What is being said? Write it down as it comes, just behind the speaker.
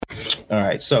All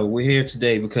right, so we're here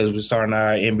today because we're starting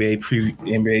our NBA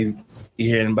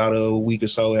here in about a week or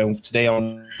so, and today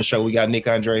on the show we got Nick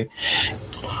Andre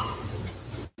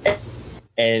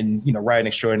and writing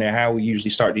extraordinaire. How we usually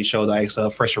start these shows, I ask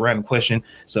a fresh random question.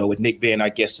 So with Nick being our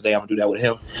guest today, I'm gonna do that with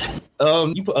him.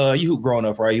 You hoop growing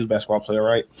up, right? You was a basketball player,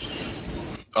 right?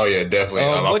 Oh yeah, definitely.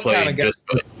 I played.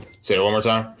 Say it one more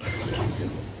time.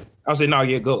 I'll say no.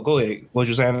 Yeah, go ahead. What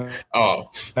you saying? Oh,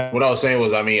 what I was saying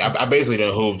was, I basically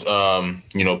done hooped.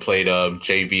 Played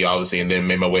JV obviously, and then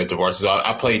made my way up to varsity. So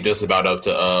I played just about up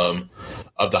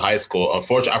to high school.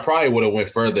 Unfortunately, I probably would have went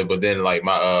further, but then like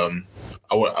my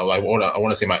I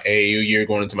want to say my AAU year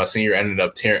going into my senior, I ended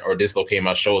up tearing or dislocating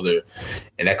my shoulder,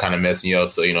 and that kind of messed me up.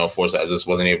 So unfortunately, I just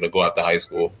wasn't able to go after high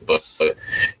school. But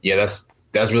yeah, that's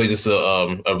really just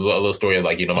a little story of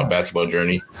my basketball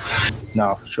journey.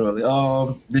 No, for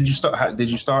sure. Did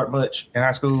you start much in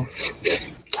high school?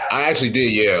 I actually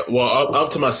did, yeah. Well,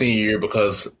 up to my senior year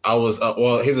because I was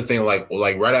here's the thing, like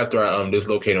right after I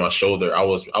dislocated my shoulder, I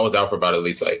was out for about at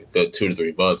least like good 2 to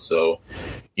 3 months. So,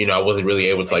 I wasn't really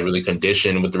able to really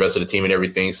condition with the rest of the team and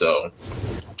everything. So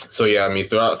yeah,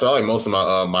 throughout like most of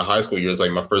my high school years,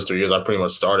 like my first 3 years, I pretty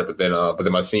much started, but then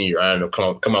my senior year, I ended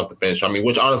up coming off the bench.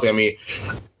 Which honestly,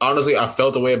 I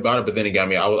felt the way about it, but then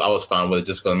again, I was fine with it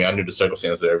just because I knew the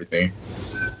circumstances of everything.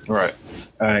 Right.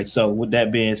 All right. So with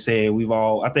that being said,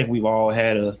 I think we've all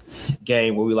had a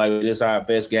game where we like, this is our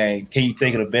best game. Can you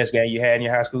think of the best game you had in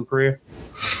your high school career?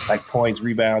 Like points,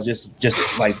 rebounds,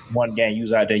 just like one game you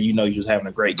was out there, you just having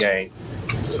a great game.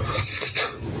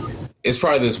 It's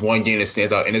probably this one game that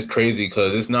stands out, and it's crazy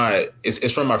because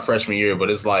it's from my freshman year, but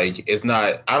it's like it's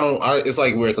not. It's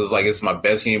like weird because it's my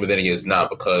best game, but then again, it's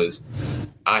not because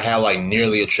I had like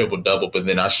nearly a triple double, but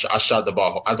then I shot the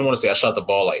ball. I don't want to say I shot the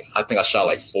ball I think I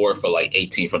shot 4 for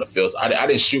 18 from the field. So I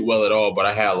didn't shoot well at all, but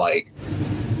I had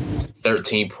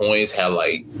 13 points, had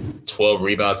 12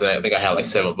 rebounds, and I think I had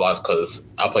 7 blocks because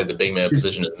I played the big man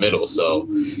position in the middle. So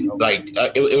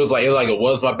it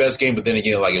was my best game, but then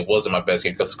again, it wasn't my best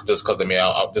game because I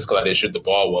didn't shoot the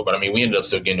ball well. But we ended up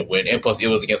still getting the win, and plus it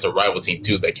was against a rival team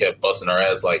too that kept busting our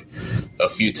ass a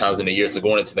few times in the year. So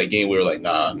going into that game, we were like,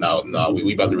 nah,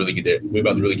 we about to really get there. We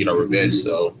about to really get our revenge.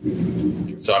 So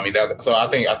I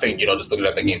think just looking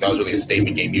at that game, that was really a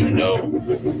statement game, even though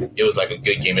it was a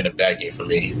good game and a bad game for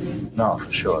me. No,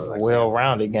 for sure.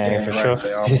 Well-rounded game for sure.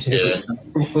 Yeah.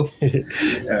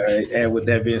 All right. And with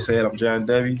that being said, I'm John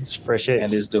W. It's Fresh X.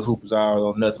 And this is the Hoopers Hour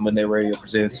on Nothing But Net Radio,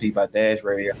 presented to you by Dash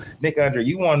Radio. Nick Andre,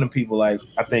 you one of them people, I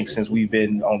think since we've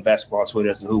been on basketball Twitter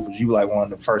as the Hoopers, you one of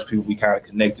the first people we kind of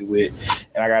connected with.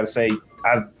 And I got to say,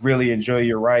 I really enjoy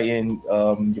your writing.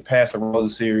 Your Pass the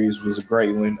Rosa series was a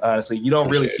great one. Honestly, you don't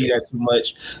really see that too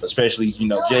much, especially,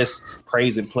 just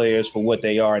praising players for what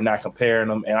they are and not comparing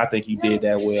them. And I think you did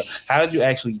that well. How did you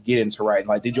actually get into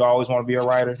writing? Did you always want to be a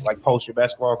writer, post your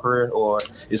basketball career, or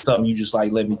is something you just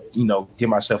let me,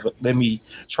 let me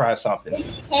try something?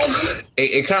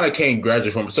 It kind of came gradually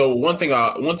from. So one thing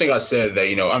I said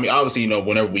that, obviously,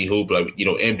 whenever we hoop,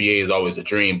 NBA is always a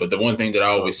dream. But the one thing that I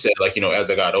always said,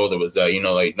 as I got older was that,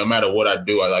 no matter what I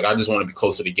do, I just want to be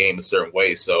close to the game a certain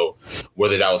way. So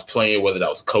whether that was playing, whether that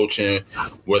was coaching,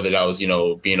 whether that was,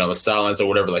 being on the sidelines or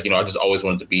whatever, I just always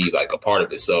wanted to be a part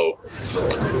of it. So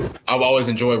I've always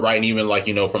enjoyed writing, even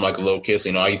from a little kid.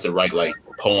 So, I used to write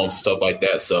poems, stuff like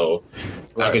that. So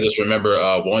right. I can just remember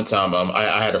one time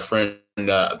I had a friend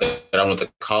that I went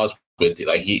to college with.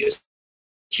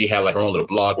 She had her own little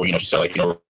blog where she started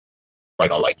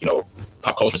write on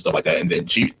pop culture and stuff like that. And then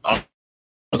she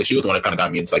was the one that kind of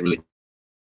got me into really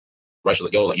write. She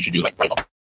was yo, you should do write on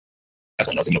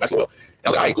basketball. I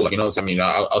was all right, cool.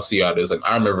 I'll see how it is.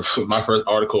 I remember my first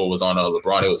article was on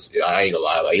LeBron. I ain't gonna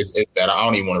lie, it's bad. I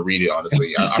don't even want to read it,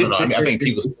 honestly. I don't know. I think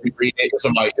people read it. It's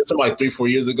from 3-4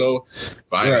 years ago.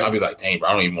 But I'll be like, dang, bro,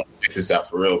 I don't even want to check this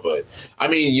out for real. But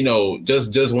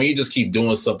just when you just keep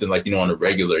doing something on the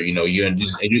regular, you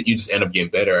just end up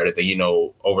getting better at it.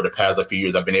 That over the past few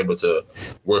years, I've been able to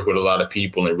work with a lot of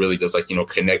people and really just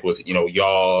connect with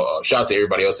y'all. Shout out to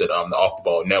everybody else at the Off the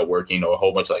Ball Network. A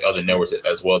whole bunch of other networks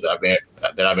as well that I've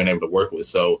been able to work with.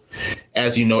 So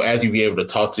as you be able to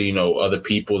talk to other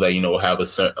people that have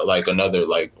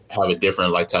have a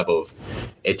different type of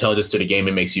intelligence to the game,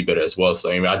 it makes you better as well.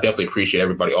 So I definitely appreciate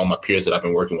everybody, all my peers that I've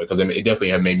been working with, because it definitely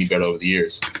have made me better over the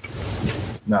years.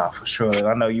 Nah, for sure.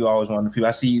 I know you always one of the people.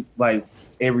 I see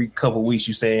every couple of weeks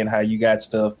you saying how you got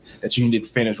stuff that you need to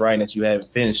finish writing that you haven't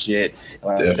finished yet.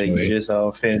 I think you just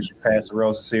finished Pass the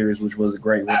Rosa series, which was a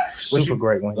great one. Super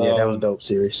great one. Yeah, that was a dope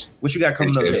series. What you got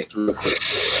coming up next real quick?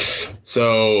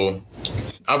 So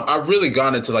I've really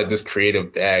gone into like this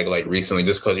creative bag like recently,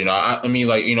 just because I mean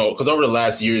like because over the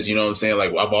last years, you know what I'm saying,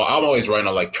 like I'm always writing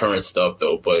on like current stuff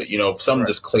though, but something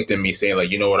just clicked in me saying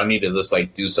like what, I need to just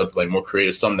like do something like more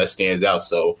creative, something that stands out.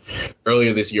 So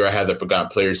earlier this year I had the Forgotten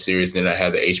Players series, then I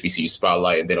had the HBCU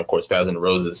Spotlight, and then of course Passing the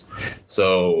Roses.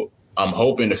 So I'm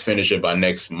hoping to finish it by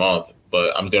next month,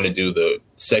 but I'm going to do the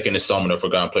second installment of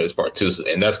Forgotten Players Part 2,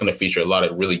 and that's going to feature a lot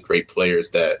of really great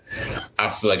players that I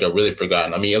feel like are really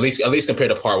forgotten. I mean, at least compared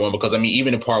to Part 1, because I mean,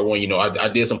 even in Part 1, I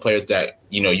did some players that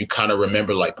you kind of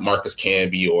remember, like Marcus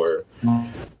Camby or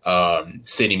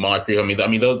Sidney Moncrief. I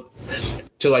mean those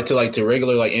to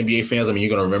regular like NBA fans. I mean,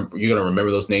 you're gonna remember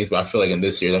those names, but I feel like in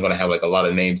this series I'm gonna have like a lot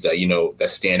of names that that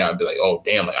stand out and be like, oh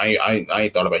damn, like I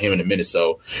ain't thought about him in a minute.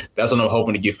 So that's what I'm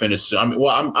hoping to get finished.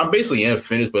 I'm basically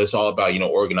finished, but it's all about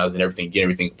organizing everything, getting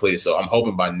everything completed. So I'm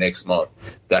hoping by next month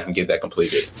that I can get that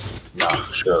completed. No,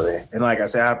 for sure. Man. And like I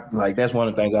said, that's one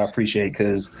of the things I appreciate,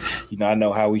 because I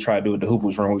know how we try to do it, the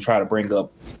Hoopers Room. We try to bring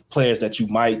up players that you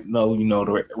might know,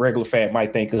 the regular fan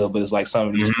might think of, but it's like some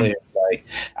of these players, like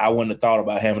I wouldn't have thought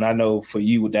about him. And I know for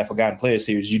you with that Forgotten Players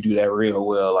series, you do that real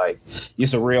well. Like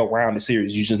it's a real rounded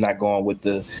series. You're just not going with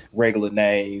the regular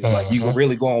names. Like you can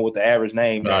really go on with the average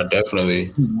name.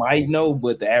 Definitely. You might know,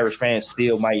 but the average fan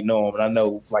still might know him. And I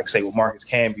know, like say with Marcus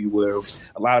Camby, where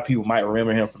a lot of people might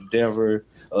remember him from Denver,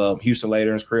 Houston later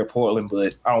in his career, Portland,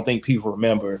 but I don't think people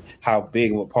remember how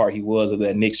big of a part he was of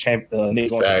that Knicks going to the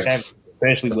championship,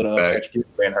 especially with Patrick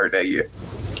Ewing hurt that year.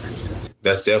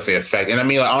 That's definitely a fact. And I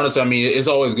mean, like, honestly, I mean, it's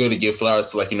always good to give flowers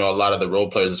to, like, a lot of the role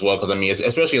players as well. Because, I mean,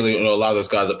 especially, a lot of those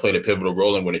guys that played a pivotal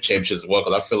role in winning championships as well.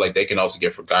 Because I feel like they can also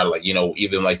get forgotten. Like,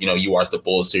 even like, you watch the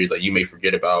Bulls series, like, you may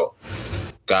forget about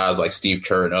guys like Steve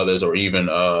Kerr and others, or even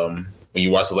when you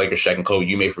watch the Lakers, Shaq and Kobe,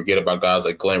 you may forget about guys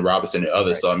like Glenn Robinson and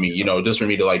others. So, I mean, just for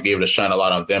me to, like, be able to shine a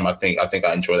light on them, I think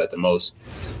I enjoy that the most.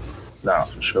 No,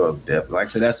 for sure. Definitely. Like I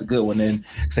said, that's a good one. And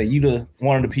say you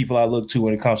one of the people I look to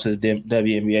when it comes to the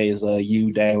WNBA is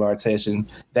you, Daniel Artest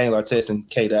and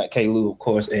K. Lou, of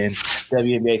course, and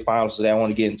WNBA finals. So I want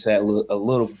to get into that a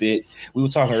little bit. We were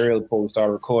talking earlier before we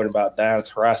started recording about Diana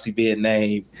Taurasi being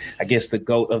named, I guess, the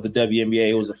GOAT of the WNBA.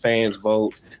 It was a fans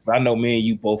vote. But I know me and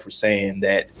you both were saying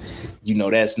that,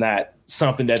 that's not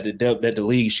something that the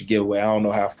league should give away. I don't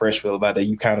know how Fresh feel about that.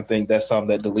 You kind of think that's something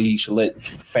that the league should let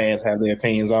fans have their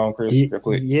opinions on, Chris? Real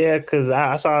quick. Yeah, because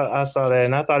I saw that,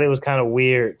 and I thought it was kind of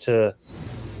weird to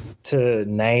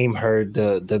name her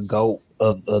the GOAT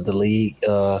of the league,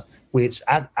 which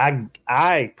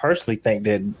I personally think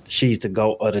that she's the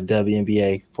GOAT of the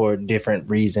WNBA for different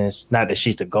reasons. Not that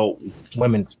she's the GOAT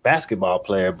women's basketball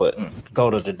player, but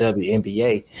GOAT of the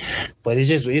WNBA. But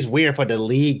it's weird for the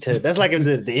league to. That's like if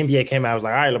the NBA came out and was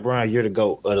like, all right, LeBron, you're the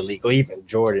GOAT of the league, or even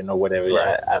Jordan or whatever.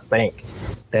 Right. I think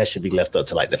that should be left up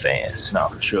to like the fans. No,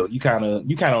 for sure. You kind of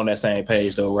on that same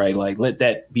page though, right? Like let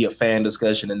that be a fan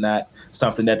discussion and not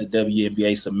something that the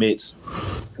WNBA submits.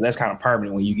 That's kind of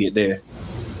permanent when you get there.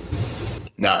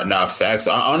 Nah, facts.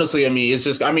 Honestly, I mean, it's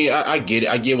just, I mean, I get it.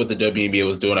 I get what the WNBA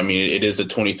was doing. I mean, it is the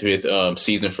 25th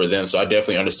season for them. So I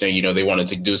definitely understand, they wanted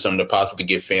to do something to possibly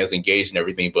get fans engaged and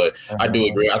everything. But I do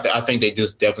agree. I think they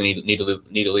just definitely need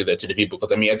to leave that to the people.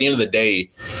 Because, I mean, at the end of the day,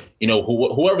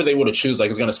 whoever they would have choose, like,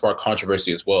 is going to spark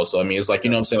controversy as well. So, I mean, it's like,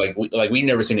 what I'm saying? Like we've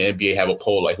never seen the NBA have a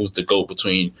poll, like, who's the GOAT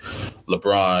between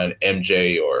LeBron,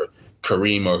 MJ, or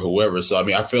Kareem or whoever. So, I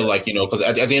mean, I feel like, because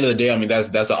at the end of the day, I mean,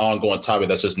 that's an ongoing topic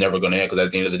that's just never going to end, because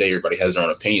at the end of the day, everybody has their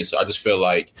own opinion. So I just feel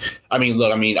like, I mean,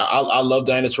 look, I mean, I love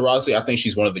Diana Taurasi. I think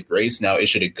she's one of the greats. Now, is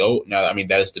she the GOAT? Now, I mean,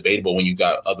 that is debatable when you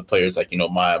got other players like,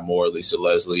 Maya Moore, Lisa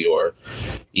Leslie, or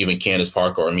even Candace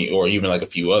Parker, or even like a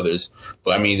few others.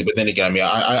 But then again, I mean,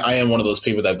 I am one of those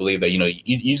people that believe that,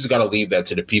 you just got to leave that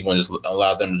to the people and just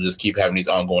allow them to just keep having these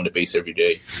ongoing debates every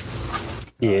day.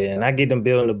 Yeah, and I get them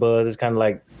building the buzz. It's kind of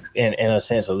like, in a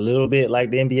sense, a little bit like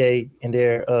the NBA in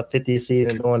their 50th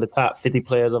season, doing the top 50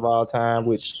 players of all time,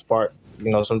 which sparked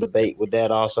some debate with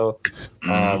that also.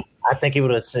 I think it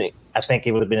would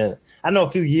have been. I know a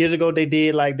few years ago they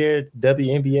did like their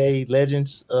WNBA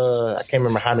legends. I can't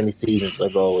remember how many seasons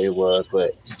ago it was,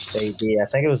 but they did. I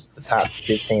think it was the top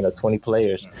 15 or 20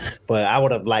 players. But I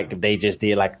would have liked if they just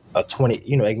did like a 20,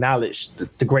 acknowledge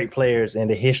the great players in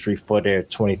the history for their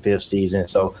 25th season.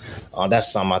 So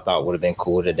that's something I thought would have been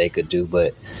cool that they could do.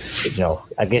 But,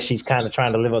 I guess she's kind of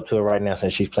trying to live up to it right now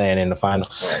since she's playing in the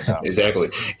finals. Exactly.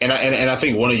 And I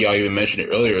think one of y'all even mentioned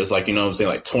it earlier. It's like, what I'm saying,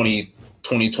 like 20,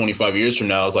 25 years from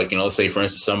now, it's like, let's say, for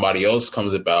instance, somebody else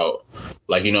comes about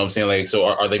Like, you know what I'm saying? Like, so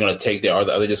are they going to take that?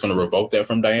 Are they just going to revoke that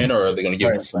from Diana, or are they going to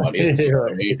give it to somebody else? You know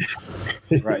what I mean?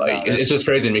 Right. Like, it's just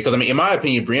crazy to me because, I mean, in my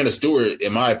opinion, Breanna Stewart,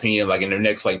 like in the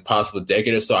next like possible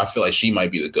decade or so, I feel like she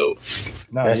might be the GOAT.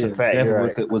 No, that's a fact.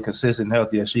 Definitely with consistent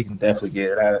health, yeah, she can definitely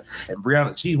get it out. And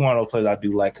Breanna, she's one of those players I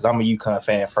do like because I'm a UConn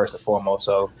fan first and foremost.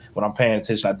 So when I'm paying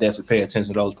attention, I definitely pay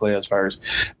attention to those players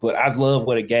first. But I love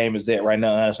where the game is at right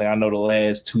now. Honestly, I know the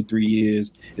last 2-3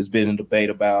 years it's been a debate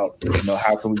about, you know,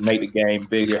 how can we make the game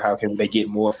bigger? How can they get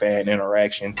more fan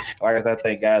interaction? Like I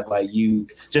think guys like you,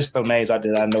 just those names out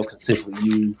there I know consistently,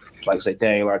 you, like say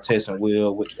Daniel Artest and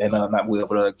Will, and not Will,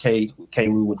 but K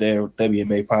Lou with their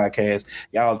WNBA podcast.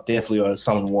 Y'all definitely are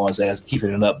some of the ones that's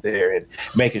keeping it up there and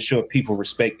making sure people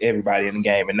respect everybody in the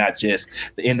game and not just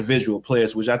the individual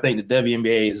players, which I think the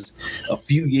WNBA is a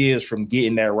few years from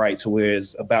getting that right to where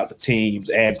it's about the teams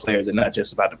and players and not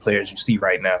just about the players you see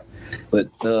right now. But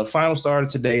the final started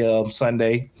today,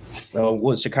 Sunday.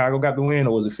 Was Chicago got the win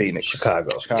or was it Phoenix? Chicago.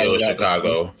 It was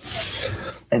Chicago.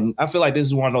 And I feel like this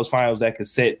is one of those finals that could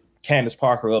set Candace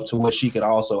Parker up to where she could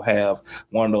also have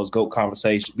one of those GOAT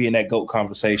conversations, be in that GOAT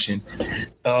conversation.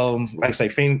 Like I say,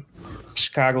 Phoenix,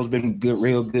 Chicago's been good,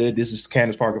 real good. This is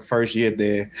Candace Parker's first year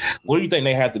there. What do you think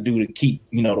they have to do to keep,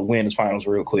 to win this finals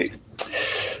real quick?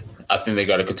 I think they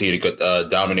got to continue to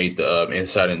dominate the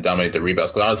inside and dominate the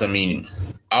rebounds. Because honestly, I mean,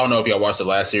 I don't know if y'all watched the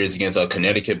last series against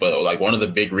Connecticut, but like one of the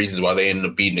big reasons why they ended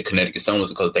up beating the Connecticut Sun was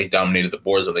because they dominated the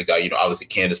boards. So they got, obviously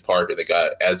Candace Parker, they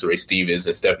got Azurá Stevens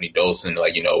and Stephanie Dolson,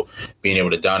 being able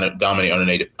to dominate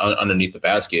underneath the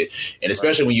basket. And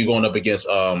especially when you're going up against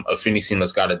a Phoenix team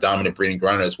that's got a dominant Brittany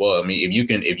Griner as well. I mean, if you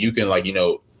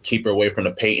can keep her away from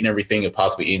the paint and everything, and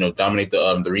possibly dominate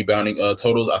the rebounding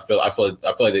totals, I feel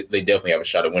like they definitely have a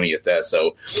shot at winning at that.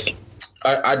 So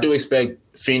I do expect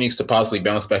Phoenix to possibly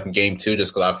bounce back in game 2,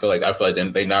 just because I feel like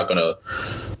they're not gonna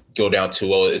go down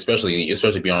 2-0,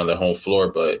 especially being on their home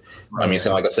floor. But I mean, it's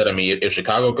kind of like I said. I mean, if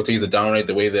Chicago continues to dominate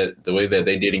the way that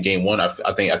they did in game 1, I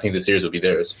think the series will be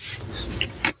theirs.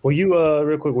 Were you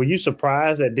real quick? Were you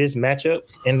surprised at this matchup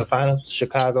in the finals,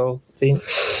 Chicago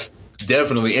Phoenix?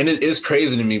 Definitely, and it's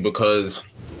crazy to me because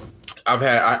I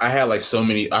had so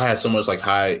much like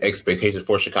high expectations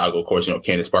for Chicago. Of course,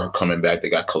 Candace Parker coming back. They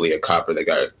got Kalia Copper. They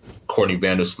got Courtney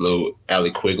Vandersloot,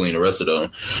 Allie Quigley, and the rest of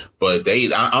them. But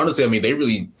they honestly, they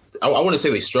really, I wouldn't say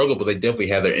they struggled, but they definitely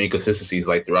had their inconsistencies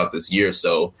like throughout this year.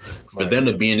 So for them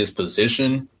to be in this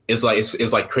position, it's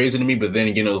like crazy to me. But then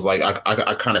again, it was like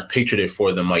I kind of pictured it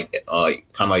for them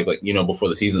before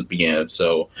the season began.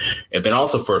 So, and then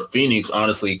also for Phoenix,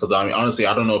 honestly, because I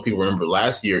don't know if people remember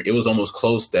last year, it was almost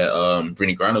close that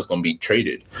Brittany Griner was going to be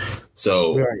traded.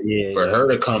 So for her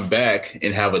to come back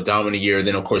and have a dominant year,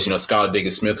 then of course Skylar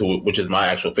Diggins-Smith, which is my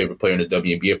actual favorite player in the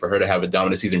WNBA, for her to have a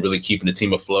dominant season, really keeping the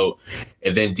team afloat,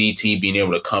 and then DT being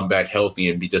able to come back healthy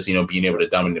and being able to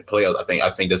dominate the playoffs. I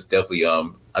think that's definitely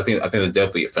I think that's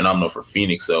definitely phenomenal for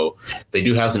Phoenix. So they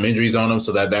do have some injuries on them,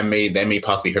 so that may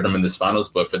possibly hurt them in this finals.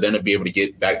 But for them to be able to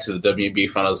get back to the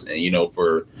WNBA finals, and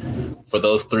for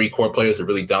those 3 core players to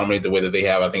really dominate the way that they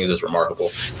have, I think it's just remarkable.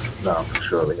 No,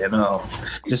 surely. And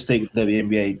just think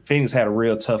WNBA, Phoenix had a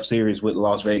real tough series with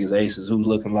Las Vegas Aces, who's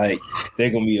looking like they're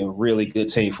going to be a really good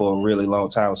team for a really long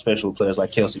time, especially with players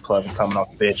like Kelsey Plum coming off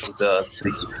the bench with the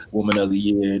 6th Woman of the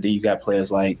Year. Then you got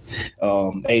players like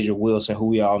Asia Wilson, who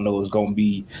we all know is going to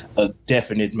be a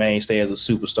definite mainstay as a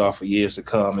superstar for years to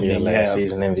come. And then last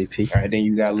season MVP. Right, then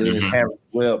you got Liz Cameron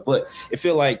as well. But it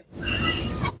feel like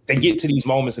they get to these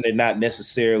moments and they're not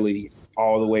necessarily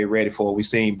all the way ready for it. We've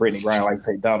seen Brittany Griner, like I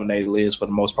say, dominated Liz for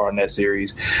the most part in that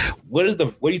series. What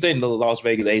do you think the Las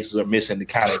Vegas Aces are missing to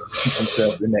kind of keep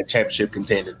themselves in that championship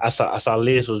contender? I saw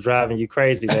Liz was driving you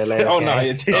crazy that last Oh, game. no,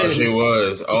 it did. Oh, she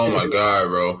was. Oh, my God,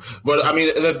 bro. But, I mean,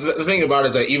 the thing about it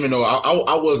is that even though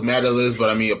I was mad at Liz, but,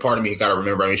 I mean, a part of me got to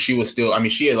remember, I mean, she was still, I mean,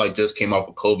 she had, just came off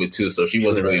of COVID, too, so she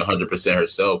wasn't really 100%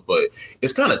 herself. But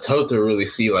it's kind of tough to really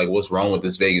see, what's wrong with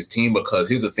this Vegas team, because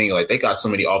here's the thing, they got so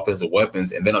many offensive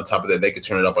weapons, and then on top of that, they could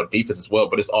turn it up on defense as well.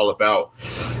 But it's all about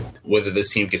whether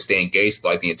this team can stay engaged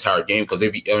for the entire game. Because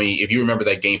if you remember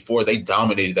that game 4, they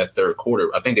dominated that third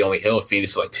quarter. I think they only held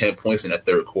Phoenix to 10 points in that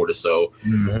third quarter. So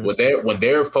when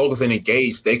they're focused and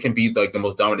engaged, they can be the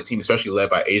most dominant team, especially led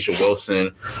by Asia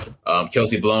Wilson,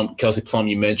 Kelsey Plum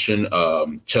you mentioned,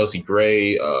 Chelsea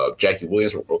Gray, Jackie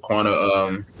Williams,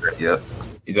 Raquana.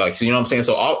 So you know what I'm saying?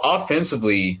 So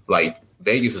offensively,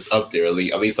 Vegas is up there, at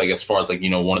least like as far as like, you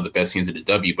know, one of the best teams in the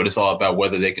W, but it's all about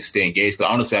whether they can stay engaged.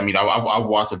 Because honestly, I mean, I've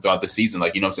watched them throughout the season.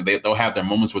 Like, you know what I'm saying? They'll have their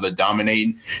moments where they're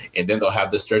dominating, and then they'll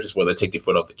have the stretches where they take their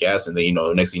foot off the gas, and then, you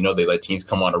know, next thing you know, they let teams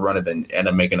come on a run and then end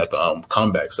up making a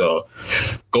comeback. So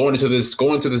going into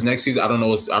this next season, I don't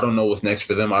know what's next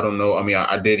for them. I don't know. I mean,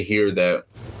 I did hear that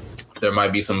there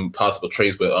might be some possible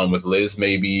trades with Liz,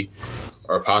 maybe,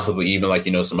 or possibly even like,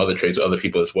 you know, some other trades with other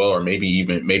people as well, or maybe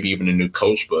even a new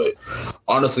coach. But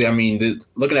honestly, I mean,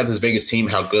 looking at this Vegas team,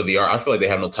 how good they are, I feel like they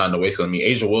have no time to waste. I mean,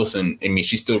 Asia Wilson, I mean,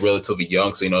 she's still relatively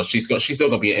young, so, you know, she's still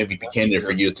going to be an MVP candidate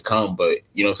for years to come. But,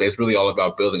 you know what I'm saying, it's really all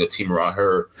about building a team around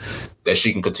her that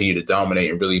she can continue to dominate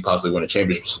and really possibly win a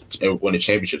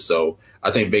championship. So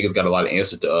I think Vegas got a lot of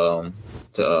answers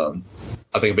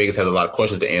I think Vegas has a lot of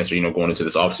questions to answer, you know, going into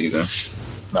this offseason.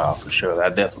 No, for sure. I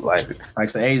definitely like it. Like I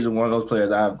said, Asia, one of those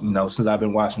players I've, you know, since I've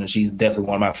been watching her, she's definitely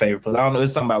one of my favorite players. I don't know,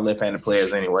 it's something about left-handed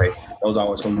players anyway. Those are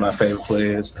always going to be my favorite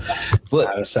players. But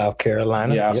out of South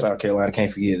Carolina. Yeah, out of South Carolina.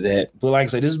 Can't forget that. But like I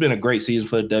said, this has been a great season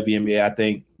for the WNBA. I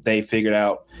think they figured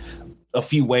out a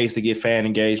few ways to get fan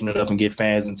engagement up and get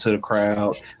fans into the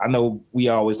crowd. I know me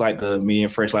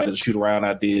and Fresh like to shoot around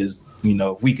ideas. You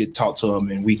know, we could talk to them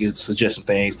and we could suggest some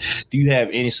things. Do you have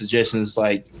any suggestions,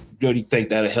 like, do you think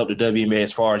that'll help the WNBA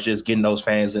as far as just getting those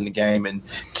fans in the game and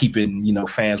keeping, you know,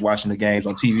 fans watching the games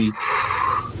on TV?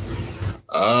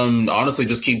 Honestly,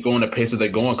 just keep going the pace that they're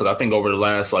going, because I think over the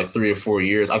last like 3 or 4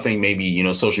 years, I think maybe, you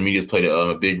know, social media's played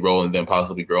a big role in them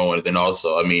possibly growing. And then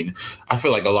also, I mean, I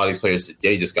feel like a lot of these players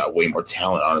today just got way more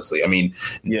talent, honestly. I mean,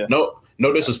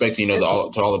 no disrespect to, you know,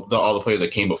 all the players that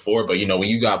came before, but, you know, when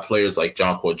you got players like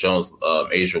Jonquil Jones,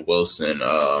 Asia Wilson,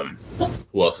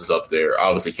 who else is up there?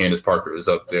 Obviously, Candace Parker is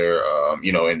up there,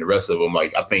 you know, and the rest of them,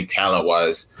 like, I think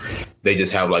talent-wise, they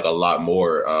just have, like, a lot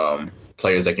more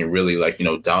players that can really, like, you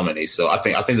know, dominate. So I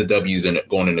think the W's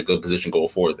going in a good position going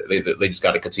forward. They just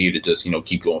got to continue to just, you know,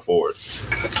 keep going forward.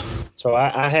 So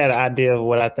I had an idea of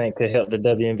what I think could help the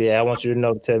WNBA. I want you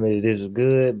to tell me if this is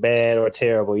good, bad, or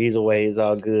terrible. Either way, it's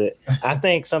all good. I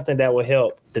think something that will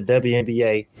help the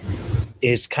WNBA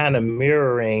is kind of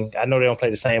mirroring. I know they don't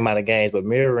play the same amount of games, but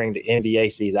mirroring the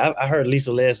NBA season. I heard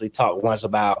Lisa Leslie talk once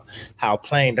about how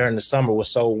playing during the summer was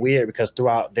so weird because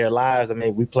throughout their lives, I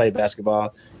mean, we played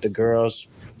basketball. The girls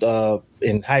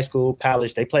in high school,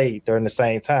 college, they played during the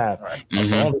same time. Right. Mm-hmm.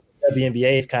 So only the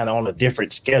WNBA is kind of on a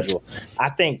different schedule. I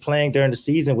think playing during the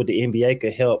season with the NBA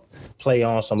could help play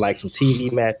on some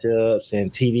TV matchups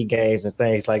and TV games and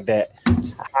things like that.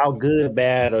 How good,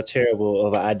 bad, or terrible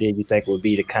of an idea you think would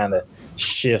be to kind of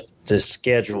shift the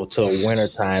schedule to a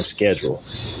wintertime schedule?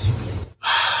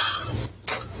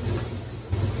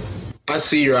 I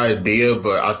see your idea,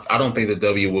 but I don't think the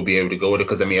W will be able to go with it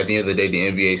because, I mean, at the end of the day,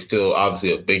 the NBA is still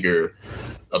obviously a bigger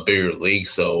league.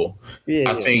 So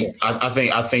I think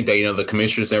that, you know, the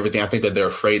commissioners and everything, I think that they're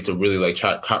afraid to really like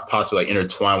try possibly like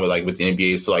intertwine with the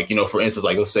NBA. So, like, you know, for instance,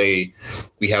 like, let's say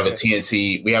we have a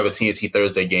TNT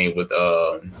Thursday game with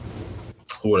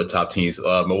who are the top teams,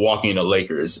 Milwaukee and the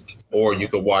Lakers, or you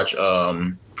could watch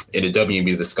in the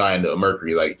WNBA, the Sky and the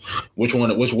Mercury. Like, which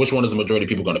one is the majority of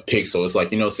people going to pick? So it's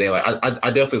like, you know what I'm saying, like,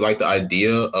 I definitely like the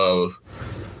idea of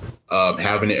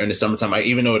having it in the summertime.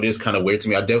 Even though it is kind of weird to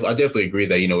me, I definitely agree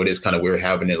that, you know, it is kind of weird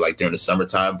having it like during the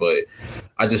summertime. But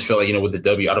I just feel like, you know, with the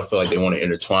W, I don't feel like they want to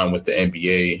intertwine with the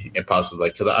NBA and possibly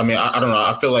like, because I mean, I don't know.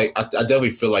 I feel like I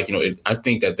definitely feel like, you know, I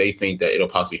think that they think that it'll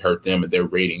possibly hurt them and their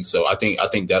ratings. So I think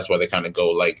that's why they kind of go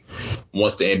like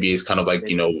once the NBA is kind of like,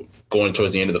 you know, going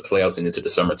towards the end of the playoffs and into the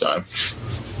summertime.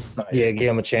 Yeah, give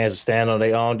them a chance to stand on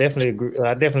their own. Definitely agree.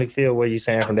 I definitely feel what you're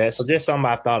saying from that. So just something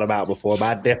I've thought about before,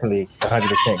 but I definitely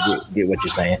 100% get what you're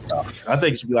saying. I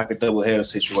think it should be like a doubleheader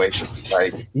situation.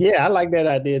 Like, yeah, I like that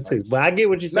idea too. But I get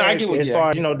what you're saying. I get what, as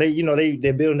far as, you know,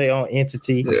 they're building their own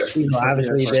entity. Yeah. You know,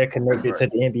 obviously they're connected to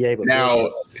the NBA. But now,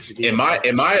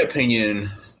 in my opinion,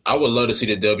 I would love to see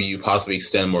the W possibly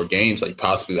extend more games. Like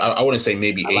possibly, I wouldn't say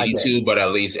maybe 82, but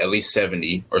at least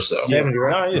 70 or so. 70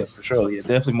 rounds, yeah, for sure. Yeah,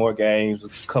 definitely more games,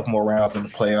 a couple more rounds in the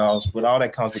playoffs. But all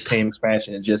that comes with team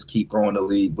expansion and just keep growing the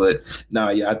league. But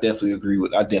I definitely agree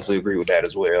with that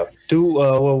as well.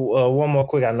 One more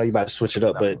quick. I know you're about to switch it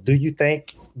up, but do you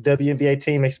think WNBA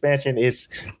team expansion is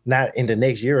not in the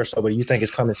next year or so, but you think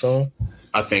it's coming soon?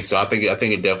 I think so. I think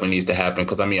it definitely needs to happen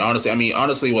because I mean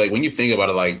honestly, like when you think about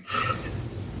it, like,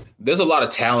 there's a lot of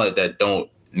talent that don't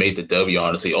make the W,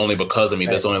 honestly, only because, I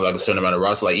mean, there's only like a certain amount of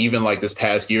roster. Like, even like this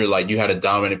past year, like you had a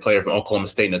dominant player from Oklahoma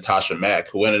State, Natasha Mack,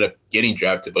 who ended up getting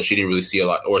drafted, but she didn't really see a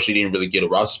lot, or she didn't really get a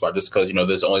roster spot just because,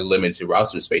 there's only limited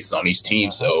roster spaces on each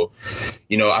team. So,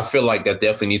 I feel like that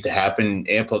definitely needs to happen.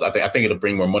 And plus, I think it'll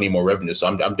bring more money, more revenue. So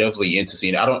I'm definitely into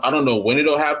seeing it. I don't know when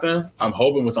it'll happen. I'm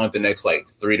hoping within the next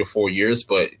 3 to 4 years,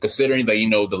 but considering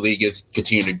that, the league is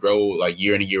continuing to grow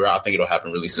year in and year out, I think it'll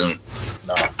happen really soon.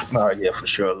 No, yeah, for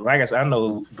sure. Like I said, I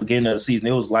know beginning of the season,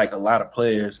 it was a lot of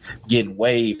players getting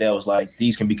waived that was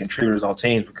these can be contributors on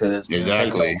teams because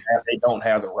exactly they don't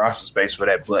have the roster space for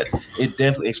that. But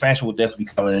expansion will definitely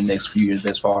be coming in the next few years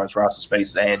as far as roster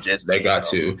space and just they got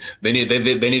to. They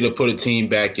need to put a team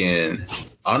back in.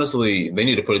 Honestly, they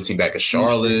need to put a team back in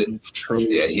Charlotte,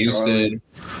 Houston.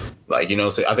 So I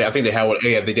think they had one.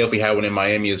 Yeah, they definitely had one in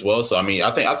Miami as well. So I think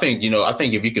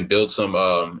if you could build some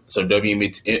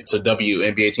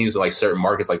WNBA teams in certain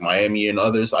markets like Miami and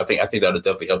others, I think that would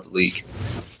definitely help the league.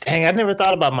 Dang, I never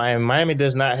thought about Miami. Miami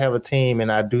does not have a team,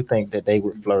 and I do think that they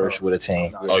would flourish with a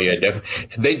team. Oh yeah, definitely.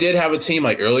 They did have a team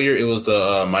earlier. It was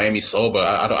the Miami Soul, but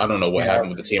I don't know what happened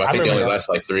with the team. I think they only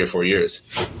lasted 3 or 4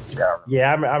 years.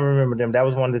 Yeah, I remember them. That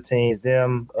was one of the teams.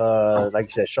 Them, like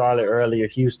you said, Charlotte earlier,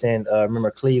 Houston. Remember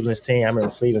Cleveland's team? I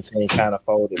remember Cleveland's team kind of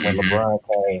folded when LeBron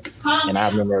came, and I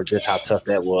remember just how tough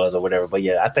that was or whatever. But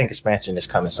yeah, I think expansion is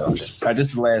coming soon. All right, this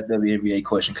is the last WNBA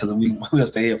question because we'll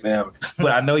stay here forever.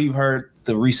 But I know you've heard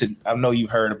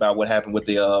about what happened with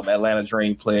the Atlanta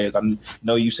Dream players. I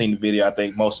know you've seen the video. I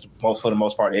think most for the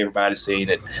most part, everybody's seen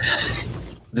it.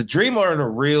 The Dream are in a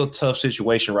real tough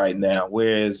situation right now.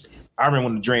 Whereas I remember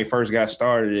when the Dream first got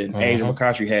started and Angel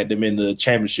McCoughtry had them in the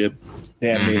championship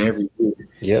damn near every year.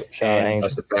 Yep,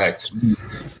 that's a fact.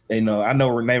 I know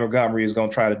Renee Montgomery is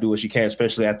going to try to do what she can,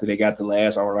 especially after they got the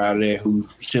last owner out of there who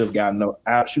should have gotten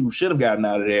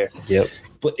out of there. Yep.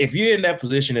 But if you're in that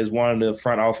position as one of the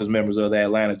front office members of the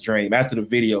Atlanta Dream, after the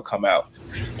video come out,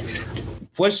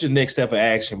 what's your next step of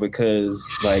action? Because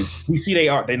we see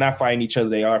they're not fighting each other.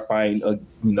 They are fighting.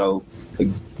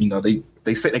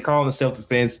 They say they call it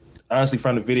self-defense. Honestly,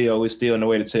 from the video, it's still no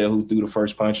way to tell who threw the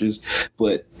first punches.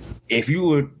 But if you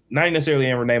were not necessarily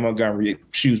in Renee Montgomery's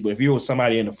shoes, but if you were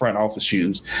somebody in the front office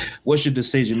shoes, what's your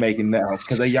decision making now?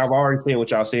 Because y'all already said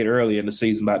what y'all said earlier in the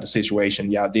season about the situation.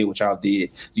 Y'all did what y'all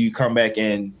did. Do you come back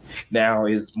and now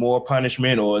is more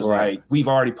punishment, or is we've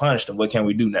already punished them? What can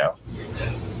we do now?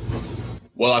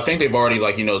 Well, I think they've already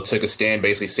took a stand,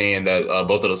 basically saying that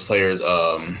both of those players,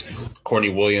 Courtney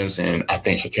Williams and I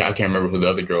can't remember who the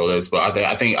other girl is, but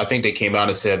I think they came out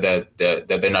and said that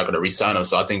they're not going to re-sign them.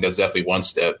 So I think that's definitely one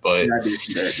step. But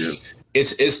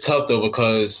it's tough though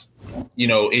because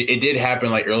it did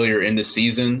happen earlier in the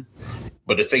season.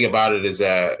 But the thing about it is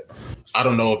that I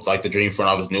don't know if the Dream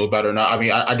front office knew about it or not. I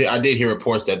mean, I did hear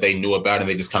reports that they knew about it and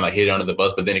they just kind of hid it under the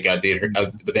bus. But then again,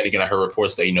 I heard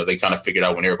reports that they kind of figured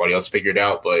out when everybody else figured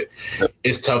out. But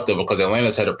it's tough though because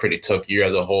Atlanta's had a pretty tough year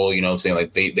as a whole. You know what I'm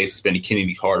saying? They suspended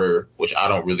Kennedy Carter, which I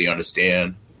don't really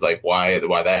understand why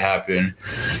that happened.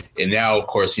 And now, of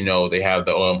course, they have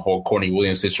the whole Courtney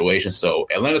Williams situation. So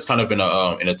Atlanta's kind of in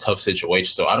a tough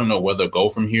situation. So I don't know where they'll go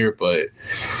from here. But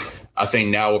I think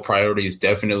now a priority is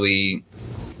definitely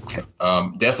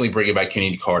bringing back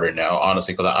Kennedy Carter now,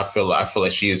 honestly, because I feel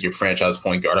like she is your franchise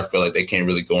point guard. I feel like they can't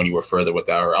really go anywhere further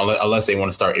without her, unless they want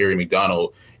to start Ari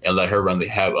McDonald and let her run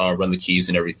the keys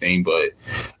and everything. But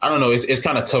I don't know. It's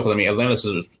kind of tough. I mean, Atlanta's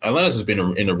has been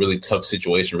in a really tough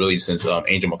situation, really, since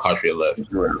Angel McCoughtry had left.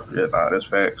 Yeah, that's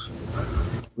facts.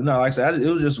 No, like I said,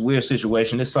 it was just a weird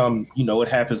situation. It's it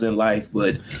happens in life,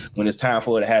 but when it's time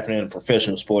for it to happen in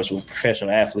professional sports with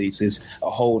professional athletes, it's a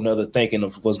whole nother thinking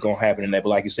of what's going to happen in there. But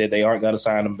like you said, they aren't going to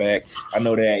sign them back. I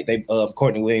know they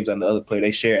Courtney Williams and the other player, they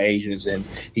share agents, and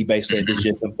he basically said it's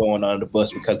just them throwing under the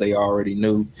bus because they already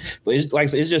knew. But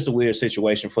it's just a weird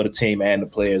situation for the team and the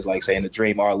players. Like saying the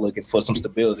Dream are looking for some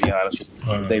stability, honestly.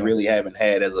 They really haven't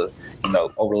had over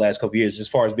the last couple of years as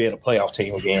far as being a playoff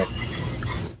team again.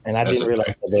 And I didn't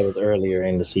realize that was earlier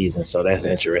in the season, so that's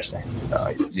interesting.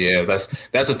 Yeah, that's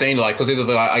the thing. Because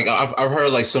I've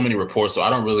heard so many reports, so I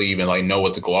don't really even know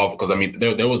what to go off. Because I mean,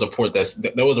 there was a report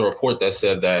that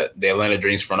said that the Atlanta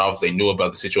Dreams front office, they knew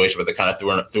about the situation, but they kind of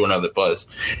threw another bus.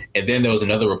 And then there was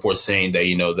another report saying that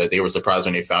that they were surprised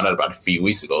when they found out about it a few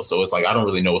weeks ago. So it's I don't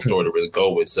really know what story to really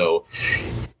go with. So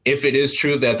if it is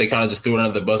true that they kind of just threw it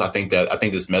under the bus, I think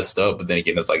this messed up. But then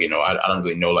again, it's I don't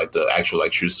really know the actual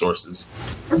true sources.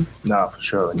 No, for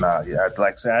sure. No, yeah.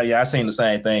 I seen the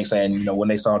same thing saying, when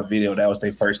they saw the video, that was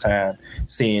their first time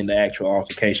seeing the actual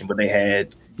altercation, but they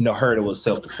had, heard it was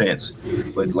self-defense.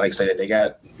 But like I said, they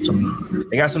got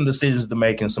some decisions to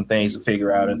make and some things to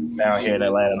figure out down here in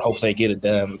Atlanta, and hopefully they get it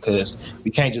done because we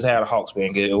can't just have the Hawks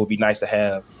being good. It would be nice to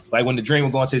have Like when the Dream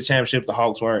was going to the championship, the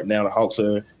Hawks weren't. Now the Hawks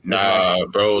are. Nah,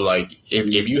 bro. Like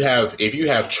if you have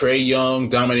Trae Young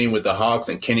dominating with the Hawks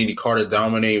and Kennedy Carter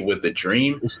dominating with the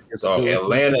Dream,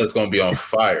 Atlanta is going to be on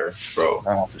fire, bro.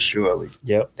 For surely.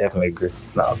 Yep, definitely agree.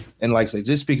 No. And like I said,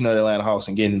 just speaking of the Atlanta Hawks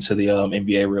and getting into the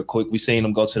NBA real quick, we seen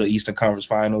them go to the Eastern Conference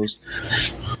Finals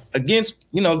against,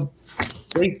 New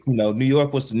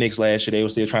York was the Knicks last year. They were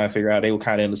still trying to figure out. They were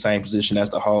kind of in the same position as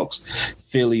the Hawks.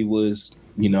 Philly was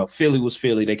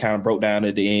Philly. They kind of broke down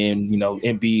at the end.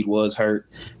 Embiid was hurt.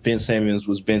 Ben Simmons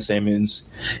was Ben Simmons.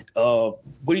 What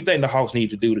do you think the Hawks need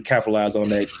to do to capitalize on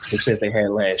that success they had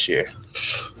last year?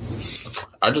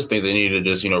 I just think they need to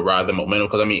just, ride the momentum.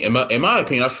 Because, in my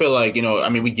opinion, I feel like,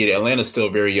 we get it. Atlanta's still a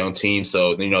very young team.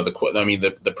 So,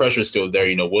 the pressure is still there.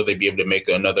 Will they be able to make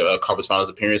another conference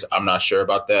finals appearance? I'm not sure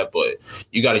about that. But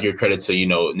you got to give credit to,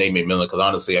 Nate McMillan. Because,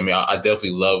 honestly, I definitely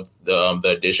loved the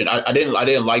addition. I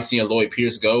didn't like seeing Lloyd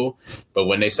Pierce go. But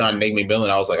when they signed Nate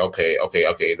McMillan, I was like, okay.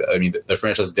 The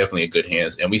franchise is definitely in good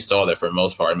hands. And we saw that for the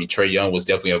most part. Trae Young was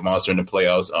definitely a monster in the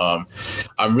playoffs.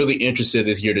 I'm really interested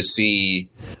this year to see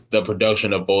the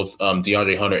production of both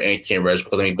DeAndre Hunter and Cam Reddish,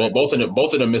 because both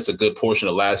of them missed a good portion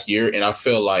of last year, and I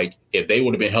feel like if they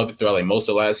would have been healthy throughout most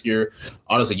of last year,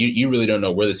 honestly, you really don't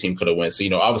know where this team could have went. So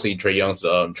obviously Trae Young's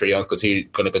going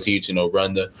to continue to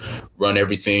run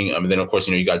everything. Then of course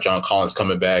you got John Collins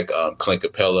coming back, Clint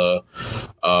Capella,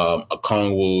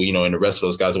 Okongwu, and the rest of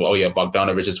those guys. Well,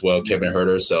 Bogdanovich as well, Kevin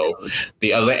Huerter. So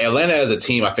the Atlanta as a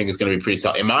team, I think is going to be pretty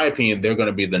solid. In my opinion, they're going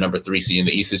to be the number 3 seed in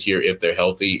the East this year if they're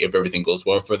healthy, if everything goes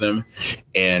well for them.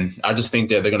 And I just think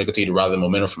that they're going to continue to ride the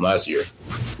momentum from last year.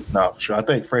 No, for sure. I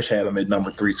think Fresh had them at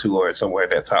number 3, 2, or somewhere at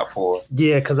that top 4.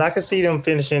 Yeah, because I could see them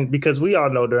finishing, because we all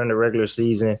know during the regular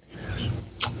season,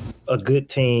 a good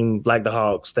team like the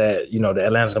Hawks that, the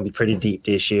Atlanta's going to be pretty deep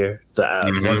this year. One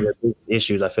of the big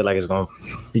issues I feel like is going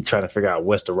to be trying to figure out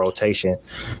what's the rotation,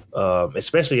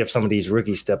 especially if some of these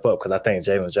rookies step up, because I think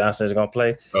Jalen Johnson is going to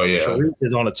play. Oh, yeah. Sharif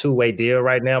is on a 2-way deal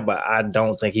right now, but I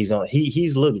don't think he's going to –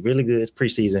 he's looked really good this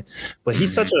preseason, but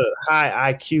he's such a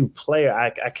high IQ player.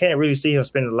 I can't really see him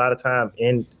spending a lot of time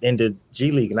in the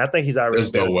G League, and I think he's already –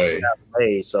 There's no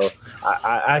way. So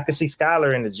I could see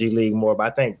Skylar in the G League more, but I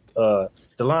think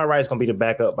DeLon Wright's going to be the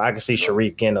backup, but I can see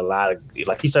Sharif getting a lot of –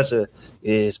 like he's such a –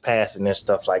 his passing and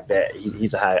stuff like that.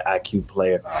 He's a high IQ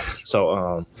player.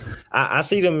 So I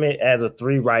see them as a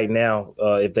 3 right now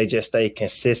if they just stay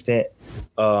consistent,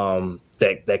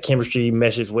 that chemistry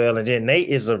meshes well. And then Nate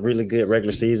is a really good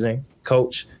regular season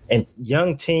coach. And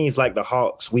young teams like the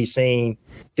Hawks, we've seen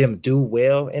them do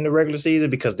well in the regular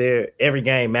season because every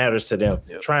game matters to them.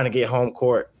 Yep. Trying to get home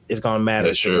court is going to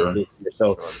matter. Sure.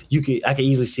 So I could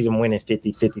easily see them winning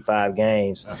 50, 55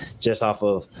 games just off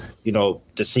of,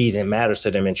 the season matters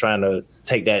to them and trying to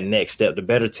take that next step. The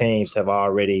better teams have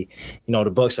already,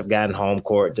 the Bucks have gotten home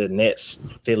court. The Nets,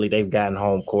 Philly, they've gotten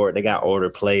home court. They got older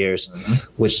players,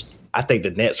 which I think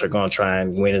the Nets are going to try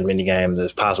and win as many games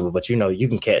as possible. But, you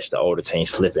can catch the older team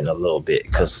slipping a little bit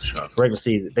because regular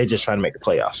season, they're just trying to make the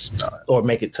playoffs or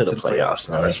make it to the playoffs.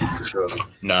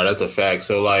 No, that's a fact.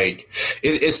 So,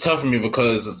 it's tough for me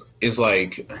because it's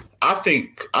like I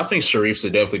think Sharif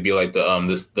should definitely be like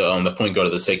the point guard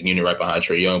of the second unit right behind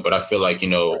Trae Young. But I feel like,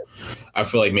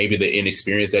 maybe the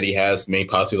inexperience that he has may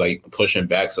possibly push him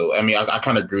back. So, I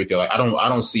kind of agree with you. I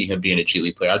don't see him being a G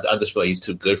League player. I just feel like he's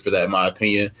too good for that, in my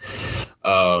opinion.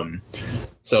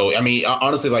 So,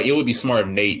 honestly, it would be smart if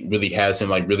Nate really has him,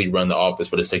 really run the offense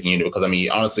for the second unit because,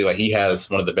 honestly, he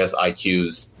has one of the best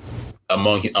IQs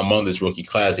among this rookie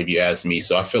class, if you ask me.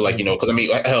 So I feel like, because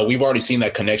hell, we've already seen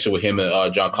that connection with him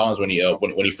and John Collins when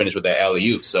he finished with that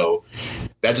alley-oop. So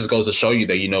that just goes to show you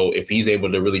that, if he's able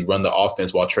to really run the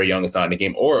offense while Trae Young is not in the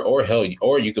game,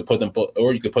 or you could put them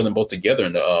both together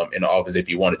in the offense if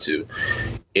you wanted to.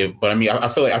 I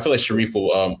feel like Sharif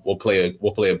will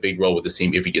play a big role with this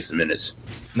team if he gets some minutes.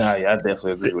 Nah, yeah, I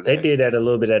definitely agree with that. They did that a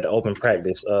little bit at the open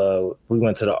practice. We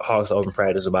went to the Hawks open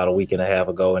practice about a week and a half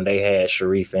ago, and they had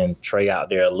Sharif and Trae out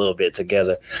there a little bit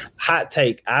together. Hot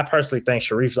take, I personally think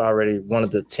Sharif's already one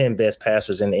of the 10 best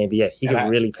passers in the NBA. He can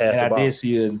really pass the ball. I did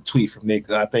see a tweet from Nick,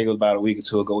 I think it was about a week or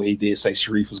two ago, he did say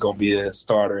Sharif was going to be a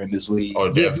starter in this league.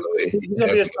 Oh, definitely. He's going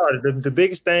to be a starter. The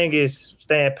biggest thing is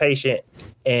staying patient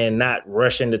and not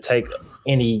rushing to take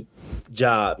any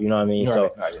job, you know what I mean?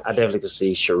 So I definitely could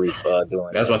see Sharif doing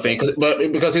that's my thing.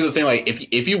 Because here's the thing,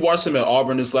 if you watched him at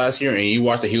Auburn this last year and you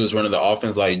watched that he was running the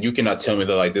offense, you cannot tell me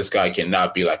that this guy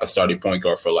cannot be a starting point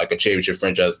guard for a championship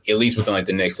franchise, at least within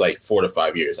the next 4 to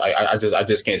 5 years. I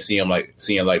just can't see him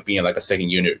being a second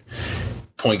unit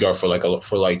point guard for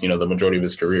the majority of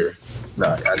his career. No,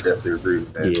 I definitely agree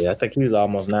with that. Yeah, I think he was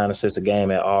almost 9 assists a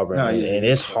game at Auburn, and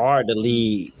it's hard to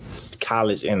lead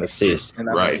college in assists. And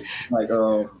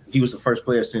he was the first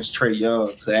player since Trae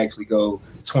Young to actually go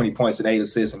 20 points and 8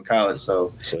 assists in college.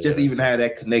 So even have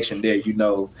that connection there,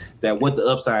 that what the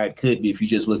upside could be if you're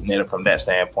just looking at it from that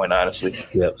standpoint, honestly.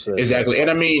 Yep. Exactly. And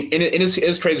I mean,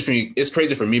 it's crazy for me. It's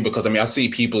crazy for me because I see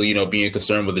people, being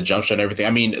concerned with the jump shot and everything.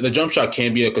 I mean, the jump shot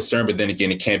can be a concern, but then again,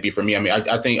 it can't be for me. I mean,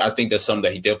 I think that's something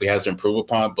that he definitely has to improve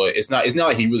upon, but it's not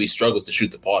like he really struggles to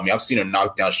shoot the ball. I mean, I've seen him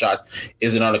knock down shots.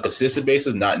 Is it on a consistent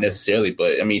basis? Not necessarily,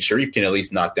 but I mean, Sharif can at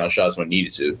least knock down shots when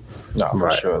needed to. No,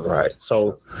 for sure. Right.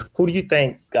 So who do you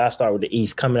think, I'll start with the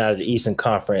East, coming out of the Eastern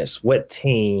Conference, what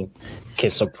team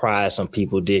can surprise some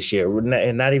people this year?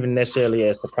 And not even necessarily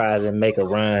as surprising and make a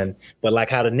run, but like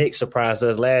how the Knicks surprised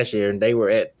us last year, and they were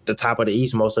at the top of the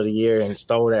East most of the year and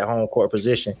stole that home court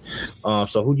position.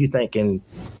 So who do you think can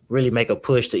really make a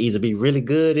push to either be really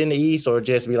good in the East or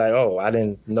just be like, oh, I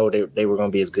didn't know they were going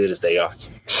to be as good as they are?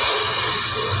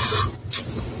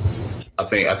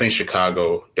 I think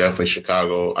Chicago, definitely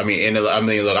Chicago. I mean, look, I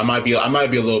might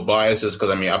be a little biased just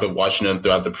because I've been watching them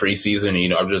throughout the preseason.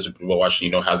 And, I've just been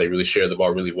watching, how they really share the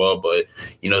ball really well. But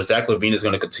Zach LaVine is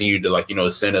going to continue to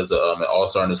ascend as an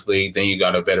all-star in this league. Then you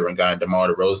got a veteran guy in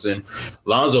DeMar DeRozan.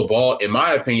 Lonzo Ball, in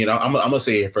my opinion, I'm gonna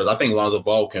say it first. I think Lonzo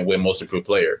Ball can win Most Improved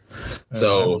Player. Mm-hmm.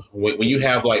 So when you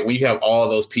have all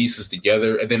those pieces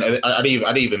together, and then I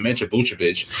didn't even mention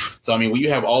Vucevic. So I mean, when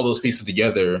you have all those pieces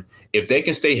together, if they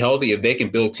can stay healthy, if they can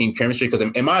build team chemistry, because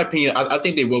in my opinion, I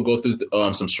think they will go through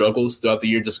some struggles throughout the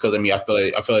year, just because I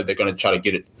feel like they're going to try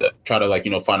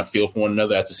to find a feel for one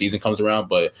another as the season comes around.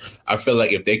 But I feel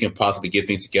like if they can possibly get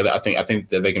things together, I think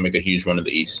that they can make a huge run in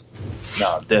the East.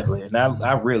 No, definitely. And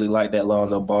I really like that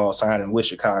Lonzo Ball signing with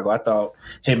Chicago. I thought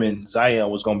him and Zion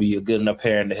was going to be a good enough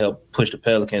pairing to help push the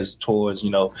Pelicans towards,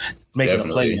 making a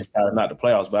play, not the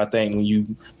playoffs. But I think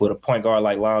with a point guard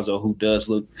like Lonzo, who does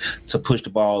look to push the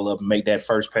ball up and make that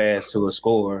first pass to a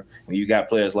scorer, when you got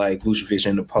players like Vucevic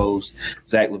in the post,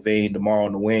 Zach LaVine, DeMar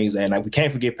on the wings, and we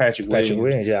can't forget Patrick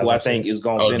Williams, who I think is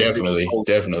going to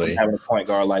definitely having a point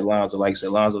guard like Lonzo. Like I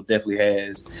said, Lonzo definitely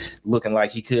has looking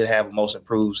like he could have a most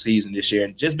improved season this year,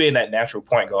 and just being that natural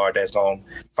point guard that's going to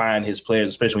find his players,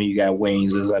 especially when you got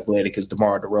wings as athletic as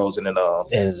DeMar DeRozan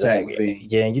and Zach LaVine.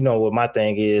 Yeah, and what my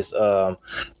thing is.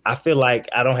 I feel like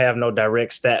I don't have no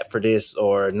direct stat for this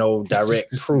or no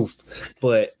direct proof,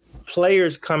 but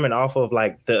players coming off of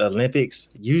like the Olympics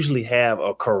usually have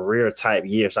a career type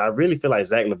year. So I really feel like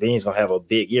Zach LaVine's gonna have a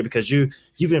big year because you've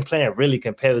been playing really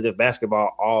competitive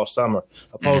basketball all summer,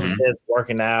 opposed to just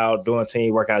working out, doing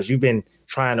team workouts. You've been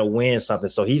trying to win something.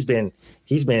 So he's been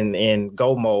in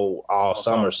go mode all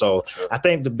summer. So I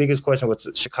think the biggest question with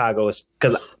Chicago is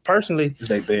because personally,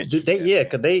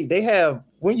 they have,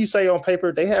 when you say on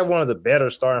paper, they have one of the better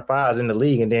starting fives in the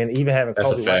league, and then even having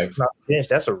Kobe White on the bench,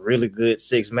 that's a really good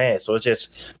 6-man. So it's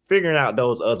just figuring out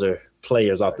those other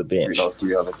players off the bench. Those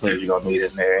 3 other players you're gonna need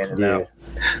in there, in and out.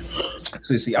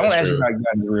 See, I want to ask you about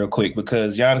Giannis real quick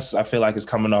because Giannis, I feel like is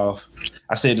coming off.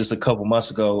 I said this a couple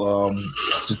months ago,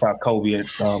 just about Kobe and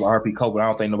RP Kobe. I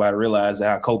don't think nobody realized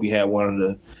how Kobe had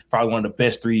probably one of the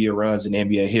best 3-year runs in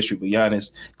NBA history. But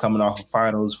Giannis coming off of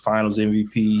finals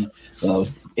MVP,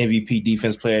 MVP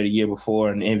Defense Player of the year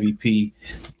before, and MVP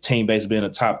team basically been a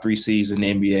top 3 seeds in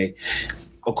the NBA.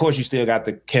 Of course, you still got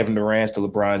the Kevin Durant's, the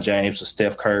LeBron James, the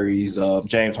Steph Curry's,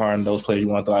 James Harden, those players you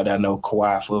want to throw out there. I know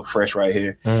Kawhi for fresh right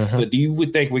here. Mm-hmm. But do you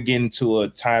think we're getting to a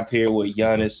time period where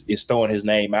Giannis is throwing his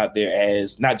name out there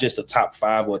as not just a top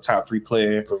 5 or a top 3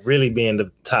 player, but really being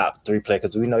the top 3 player?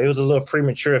 Because we know it was a little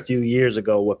premature a few years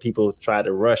ago where people tried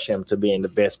to rush him to being the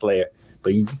best player.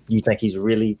 But you think he's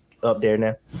really up there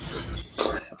now?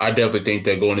 I definitely think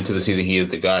that going into the season, he is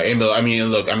the guy. And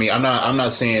I'm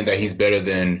not saying that he's better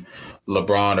than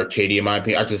LeBron or KD, in my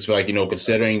opinion. I just feel like,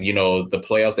 considering, the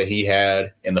playoffs that he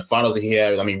had and the finals that he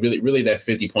had, I mean, really that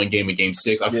 50-point game in Game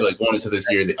 6, I feel like going into this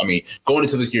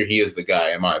year, he is the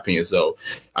guy, in my opinion. So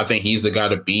I think he's the guy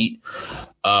to beat.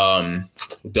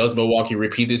 Does Milwaukee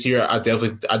repeat this year? I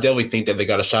definitely think that they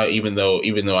got a shot, even though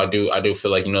I do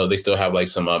feel like, they still have like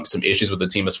some issues with the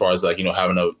team as far as like,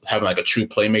 having like a true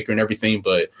playmaker and everything.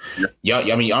 But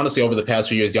I mean, honestly, over the past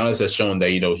few years, Giannis has shown that,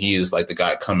 he is like the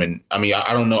guy coming. I mean,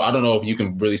 I don't know if you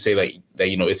can really say that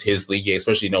it's his league,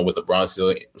 especially, with LeBron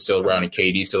still around and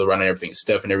KD still around and everything,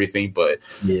 Steph and everything. But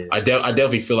I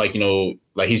definitely feel like,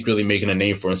 like he's really making a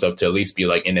name for himself to at least be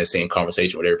like in that same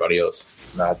conversation with everybody else.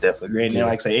 No, I definitely agree. And then,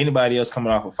 like I say, anybody else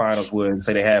coming off of finals would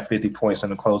say they have 50 points in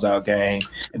the closeout game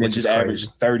and then just average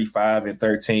 35 and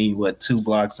 13, 2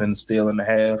 blocks and steal and a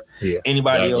half. Yeah,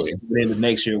 anybody else in the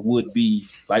next year would be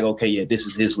like, okay, yeah, this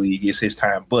is his league, it's his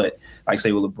time. But like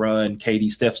say with LeBron,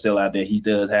 KD, Steph still out there, he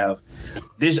does have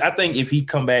this. I think if he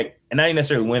come back and not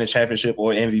necessarily win a championship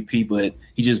or MVP, but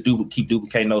he just keep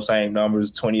duplicating those same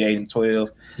numbers, 28 and 12.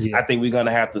 Yeah. I think we're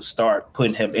gonna have to start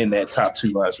putting him in that top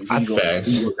 2 line. So he's gonna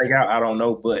take out. I don't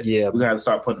know, but we're gonna have to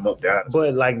start putting him up there.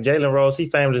 But like Jalen Rose, he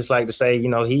famously like to say,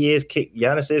 he is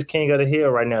Giannis is king of the hill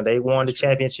right now. They won the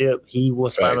championship. He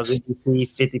was Finals MVP,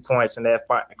 50 points in that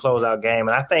closeout game,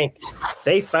 and I think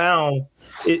they found.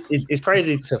 It's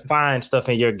crazy to find stuff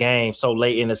in your game so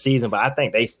late in the season, but I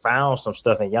think they found some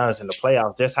stuff in Giannis in the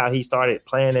playoffs. Just how he started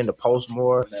playing in the post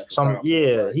more.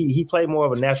 He played more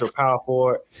of a natural power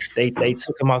forward. They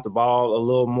took him off the ball a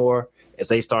little more as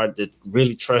they started to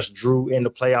really trust Drew in the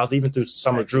playoffs, even through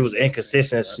some of Drew's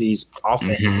inconsistencies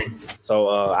offensively. Mm-hmm. So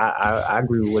I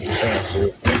agree with what you're saying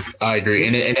too. I agree,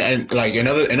 and like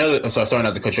another. Sorry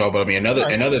not to cut you off, but I mean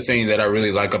another thing that I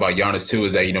really like about Giannis too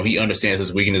is that he understands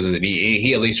his weaknesses and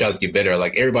he at least tries to get better.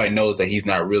 Like everybody knows that he's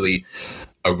not really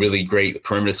a really great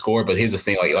perimeter scorer, but here's the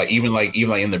thing, even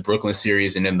in the Brooklyn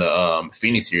series and in the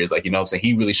Phoenix series, what I'm saying,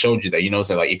 he really showed you that, what I'm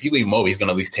saying, like if you leave Moby, he's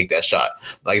gonna at least take that shot.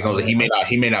 Like he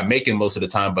may not make it most of the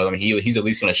time, but I mean he's at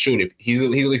least gonna shoot it. He's at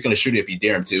least gonna shoot it if you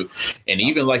dare him to. And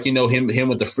even him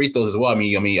with the free throws as well.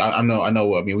 I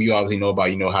know. We obviously know about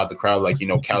how the crowd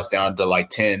counts down to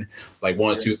 10.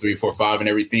 1, 2, 3, 4, 5 and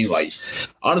everything.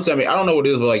 Honestly, I mean, I don't know what it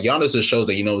is, but Giannis just shows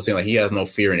that, what I'm saying, he has no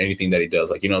fear in anything that he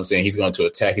does. What I'm saying, he's going to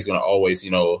attack. He's going to always,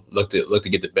 look to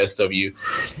get the best of you.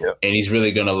 Yep. And he's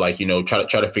really going to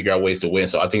try to figure out ways to win.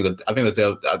 So I think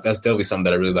that's definitely something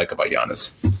that I really like about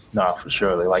Giannis. No, for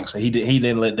sure. Like so he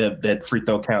didn't let that free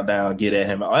throw countdown get at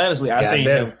him. Honestly, I seen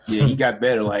him. Yeah, he got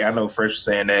better. I know Fresh was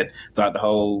saying that throughout the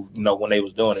whole, when they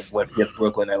was doing it, went against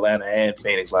Brooklyn, Atlanta, and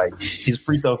Phoenix. His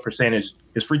free throw percentage,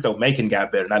 his free throw making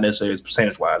got better. Not necessarily his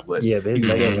percentage wise, but he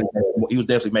was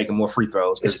definitely making more free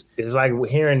throws. It's like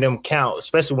hearing them count,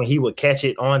 especially when he would catch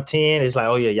it on 10. It's like,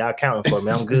 oh yeah, y'all counting for me.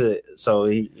 I'm good. So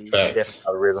he definitely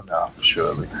got a rhythm. No, for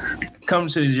sure. Coming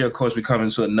to this year, of course, we're coming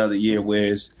to another year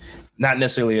where it's not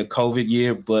necessarily a COVID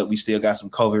year, but we still got some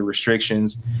COVID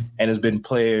restrictions. And there's been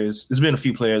a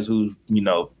few players who,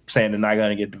 saying they're not going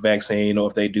to get the vaccine, or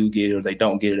if they do get it or they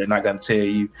don't get it, they're not going to tell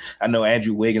you. I know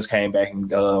Andrew Wiggins came back and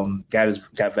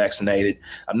got vaccinated.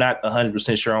 I'm not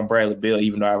 100% sure on Bradley Beal,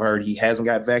 even though I've heard he hasn't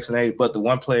got vaccinated. But the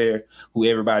one player who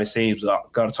everybody seems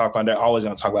going to talk about, they're always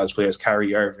going to talk about this player, is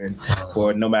Kyrie Irving.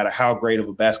 For no matter how great of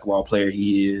a basketball player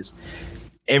he is,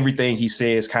 everything he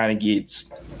says kind of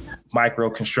gets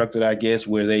micro-constructed, I guess,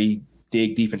 where they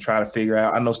dig deep and try to figure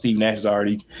out. I know Steve Nash is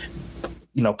already,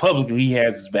 publicly he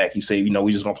has his back. He said,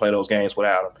 we just going to play those games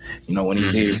without him, when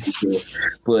he's here.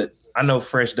 But I know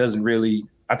Fresh doesn't really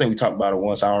 – I think we talked about it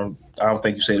once. I don't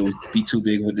think you said it would be too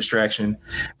big of a distraction.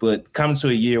 But coming to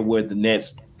a year where the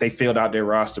Nets, they filled out their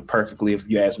roster perfectly, if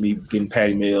you ask me, getting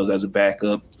Patty Mills as a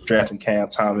backup, drafting Cam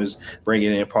Thomas,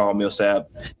 bringing in Paul Millsap,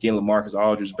 getting LaMarcus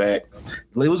Aldridge back.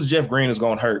 Losing Jeff Green is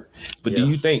going to hurt. But do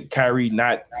you think Kyrie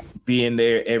not being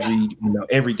there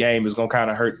every game is going to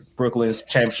kind of hurt Brooklyn's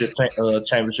championship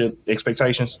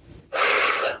expectations?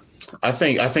 I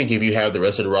think if you have the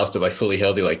rest of the roster fully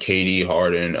healthy, like KD,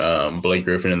 Harden, Blake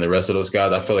Griffin, and the rest of those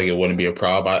guys, I feel like it wouldn't be a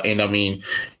problem. And I mean,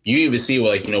 you even see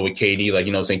with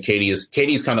KD, I'm saying,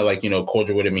 KD's kind of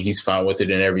cordial with him, and he's fine with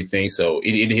it and everything. So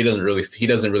he doesn't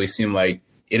really seem like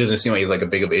it's like a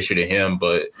big of an issue to him.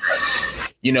 But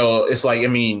it's like, I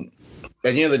mean,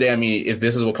 at the end of the day, I mean, if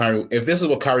this is what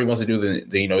Kyrie wants to do, then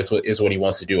it's what he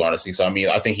wants to do, honestly. So I mean,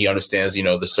 I think he understands,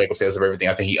 the circumstances of everything.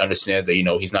 I think he understands that,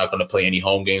 he's not going to play any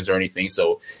home games or anything.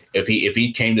 So if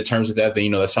he came to terms with that,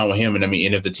 then that's fine with him. And I mean,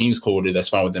 and if the team's cool with it, that's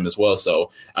fine with them as well.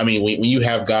 So I mean, when you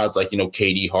have guys like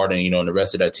KD, Harden, and the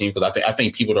rest of that team, because I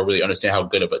think people don't really understand how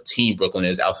good of a team Brooklyn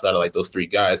is outside of those three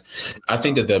guys. I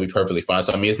think that they'll be perfectly fine.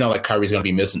 So I mean, it's not like Kyrie's going to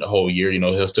be missing the whole year.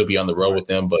 He'll still be on the road with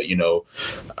them, but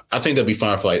I think they'll be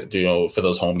fine for for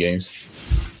those home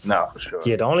games. No, for sure.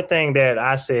 Yeah, the only thing that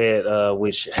I said,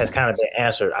 which has kind of been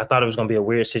answered, I thought it was going to be a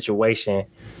weird situation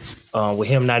with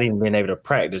him not even being able to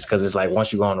practice, because it's like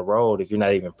once you go on the road, if you're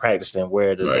not even practicing,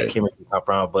 where does that chemistry come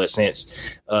from? But since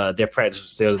their practice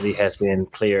facility has been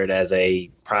cleared as a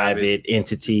private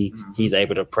entity, he's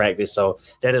able to practice. So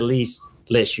that at least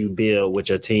lets you build with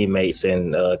your teammates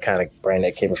and kind of bring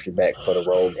that chemistry back for the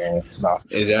road game.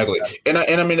 Exactly. And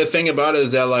I mean, the thing about it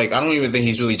is that, I don't even think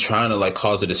he's really trying to,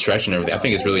 cause a distraction or everything. I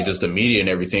think it's really just the media and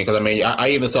everything. Because, I mean, I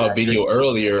even saw a video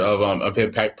earlier of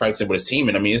him practicing with his team.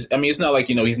 And, I mean, it's not like,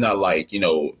 he's not,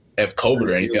 COVID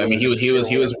or anything. I mean, he was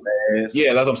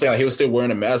yeah, that's what I'm saying. Like, he was still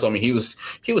wearing a mask. I mean, he was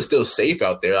still safe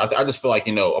out there. I just feel like,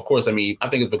 of course, I mean, I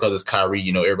think it's because it's Kyrie,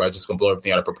 everybody just gonna blow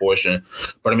everything out of proportion.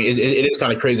 But I mean, it is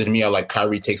kind of crazy to me how like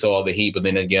Kyrie takes all the heat, but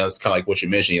then again, it's kind of like what you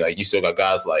mentioned. Like, you still got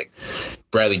guys like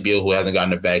Bradley Beal who hasn't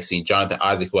gotten the vaccine, Jonathan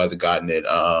Isaac who hasn't gotten it.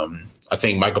 I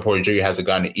think Michael Porter Jr. hasn't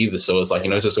gotten it either. So it's like,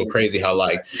 it's just so crazy how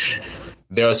like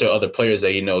there are still other players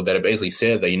that, that have basically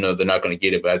said that, they're not going to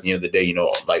get it. But at the end of the day,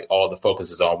 like all the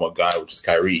focus is on one guy, which is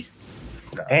Kyrie.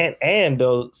 And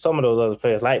some of those other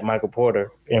players, like Michael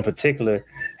Porter in particular,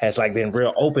 has like been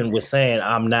real open with saying,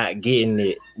 I'm not getting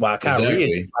it. While Kyrie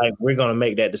is like, we're going to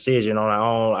make that decision on our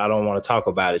own. I don't want to talk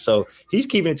about it. So he's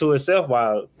keeping it to himself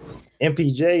while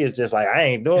MPJ is just like, I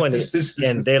ain't doing it.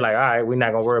 And they're like, all right, we're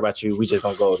not going to worry about you. We just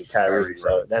going to go to Kyrie.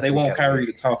 So they want Kyrie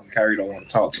to talk, and Kyrie don't want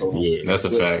to talk. So yeah, that's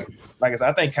a fact. Like I said,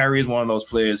 I think Kyrie is one of those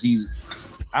players. His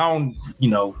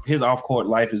off-court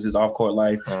life is his off-court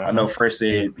life. Uh-huh. I know Fresh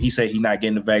said he's not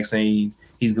getting the vaccine.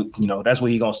 He's, that's what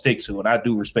he's going to stick to. And I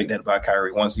do respect that about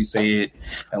Kyrie. Once he said,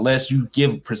 unless you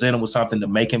present him with something to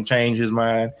make him change his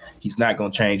mind, he's not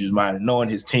going to change his mind. And knowing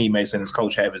his teammates and his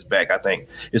coach have his back, I think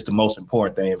it's the most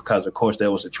important thing, because of course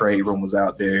there was a trade rumors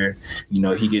out there.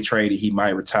 He get traded, he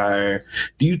might retire.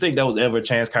 Do you think there was ever a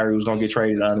chance Kyrie was going to get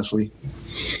traded, honestly?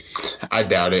 I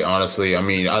doubt it, honestly. I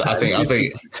mean, I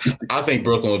think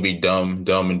Brooklyn would be dumb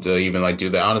to even like do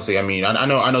that. Honestly, I mean, I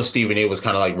know Stephen A was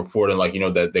kind of like reporting like,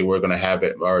 that they were going to have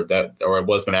it or it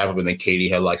was going to happen, but then Katie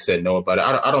had like said no about it.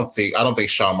 I don't think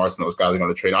Sean Marks and those guys are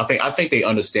going to trade. I think they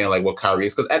understand like what Kyrie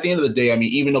is, because at the end of the day, I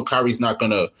mean, even though Kyrie's not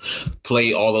going to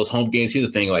play all those home games, here's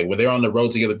the thing: like when they're on the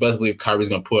road together, best believe Kyrie's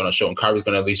going to put on a show, and Kyrie's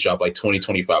going to at least drop like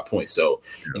 20-25 points. So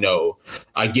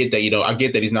I get that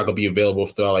he's not going to be available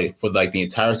for the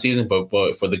entire season, but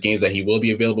for the games that he will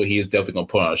be available, he is definitely going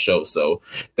to put on a show. So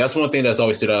that's one thing that's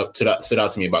always stood out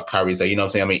to me about Kyrie, is that, what I'm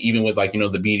saying? I mean, even with like,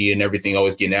 the media and everything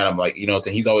always getting at him, like, what I'm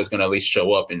saying? He's always going to at least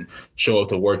show up to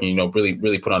work and, really,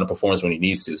 really put on a performance when he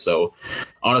needs to. So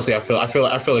honestly, I feel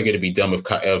like it'd be dumb if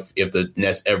the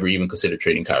Nets ever even consider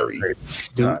trading Kyrie.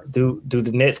 Do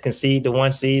the Nets concede the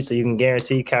 1 seed so you can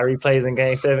guarantee Kyrie plays in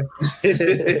Game 7?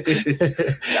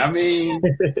 I mean,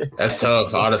 that's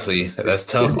tough. Honestly,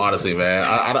 man.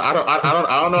 I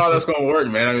don't know how that's gonna work,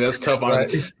 man. I mean, that's tough.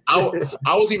 Honestly.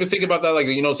 I was even thinking about that, like,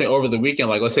 what I'm saying, over the weekend.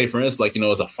 Like, let's say, for instance, like,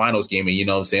 it's a finals game, and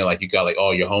what I'm saying, like, you got like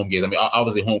all your home games. I mean,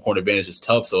 obviously, home court advantage is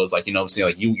tough, so it's like, what I'm saying,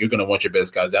 like, you're gonna want your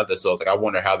best guys out there. So it's like, I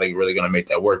wonder how they're really gonna make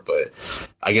that work. But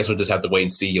I guess we'll just have to wait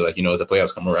and see, like, as the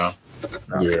playoffs come around.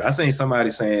 Yeah, I seen somebody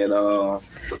saying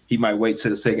he might wait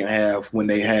till the second half when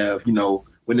they have,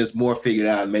 when it's more figured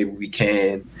out, maybe we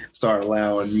can start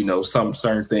allowing, some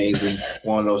certain things, and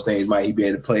one of those things might he be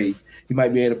able to play. He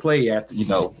might be able to play after,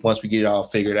 once we get it all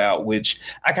figured out, which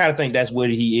I kind of think that's what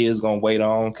he is going to wait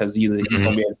on, because either he's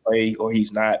going to be able to play or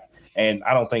he's not. And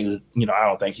I don't think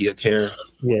he'll care.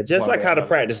 Yeah, just like how the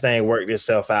practice thing worked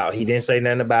itself out. He didn't say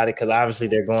nothing about it because obviously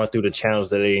they're going through the channels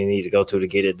that they need to go to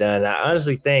get it done. And I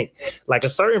honestly think like a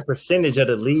certain percentage of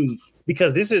the league,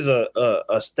 because this is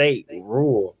a state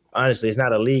rule. Honestly, it's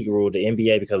not a league rule, the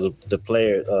NBA, because of the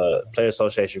player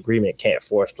association agreement can't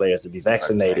force players to be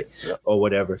vaccinated or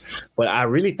whatever. But I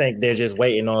really think they're just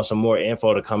waiting on some more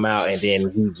info to come out, and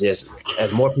then as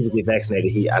more people get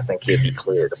vaccinated, I think he'll be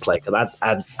clear to play. Because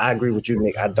I agree with you,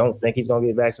 Nick. I don't think he's going to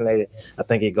get vaccinated. I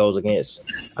think it goes against.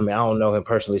 I mean, I don't know him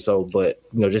personally, but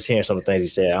just hearing some of the things he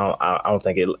said, I don't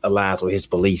think it aligns with his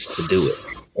beliefs to do it.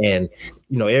 And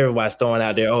everybody's throwing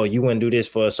out there, oh, you wouldn't do this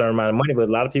for a certain amount of money, but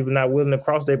a lot of people are not willing to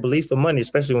cross their beliefs for money,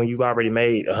 especially when you've already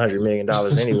made $100 million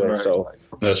anyway. Right. So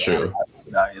that's true.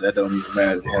 That don't even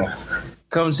matter. Yeah.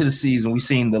 Coming to the season, we've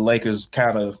seen the Lakers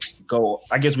kind of go,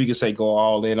 I guess we could say, go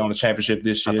all in on the championship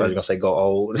this year. I thought you were going to say go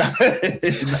old.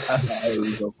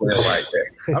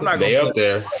 I'm not going to up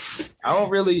there.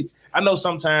 I know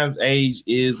sometimes age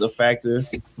is a factor,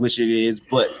 which it is,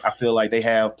 but I feel like they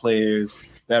have players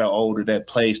that are older that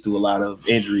plays through a lot of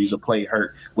injuries or play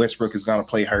hurt. Westbrook is going to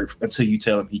play hurt until you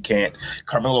tell him he can't.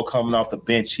 Carmelo coming off the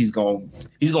bench, he's going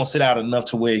to sit out enough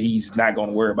to where he's not going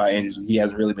to worry about injuries. He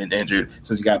hasn't really been injured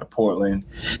since he got to Portland.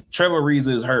 Trevor Ariza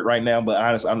is hurt right now, but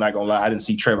honestly, I'm not going to lie, I didn't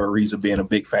see Trevor Ariza being a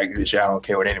big factor this year. I don't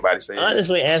care what anybody says.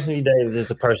 Honestly, Anthony Davis is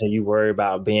the person you worry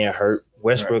about being hurt.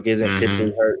 Westbrook isn't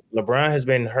typically hurt. LeBron has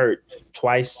been hurt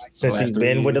twice since he's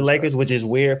been with the Lakers, which is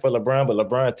weird for LeBron, but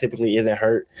LeBron typically isn't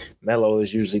hurt. Melo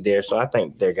is usually there, so I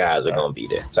think their guys are going to be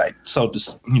there. If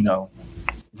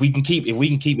we can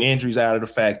keep injuries out of the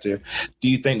factor, do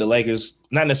you think the Lakers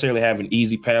not necessarily have an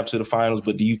easy path to the finals,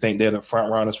 but do you think they're the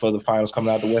front runners for the finals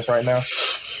coming out the West right now?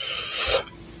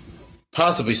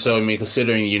 Possibly so. I mean,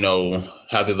 considering,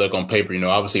 how they look on paper,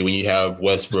 obviously when you have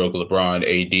Westbrook, LeBron,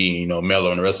 AD,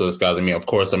 Melo, and the rest of those guys, of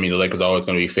course, the Lakers are always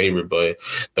going to be favored, but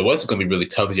the West is going to be really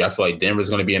tough this year. I feel like Denver's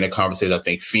going to be in the conversation. I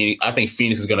think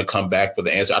Phoenix is going to come back with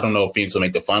the answer. I don't know if Phoenix will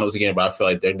make the finals again, but I feel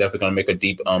like they're definitely going to make a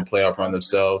deep playoff run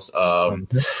themselves.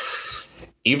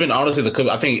 Even honestly, the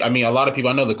Clippers. A lot of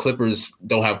people. I know the Clippers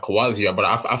don't have Kawhi this year, but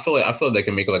I feel like they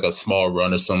can make like a small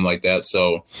run or something like that.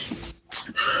 So,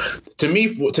 to me,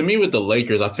 with the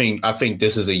Lakers, I think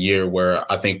this is a year where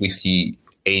I think we see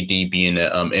AD being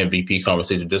the MVP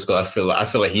conversation. Just because I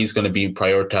feel like he's going to be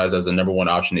prioritized as the number one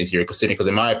option this year. Because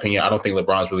in my opinion, I don't think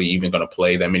LeBron's really even going to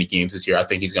play that many games this year. I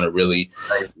think he's going to really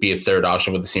be a third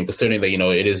option with the team. Considering that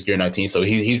it is year 19, so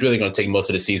he's really going to take most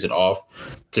of the season off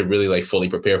to really like fully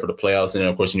prepare for the playoffs. And then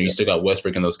of course, you still got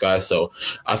Westbrook and those guys. So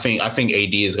I think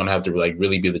AD is going to have to like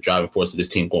really be the driving force of this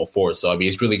team going forward. So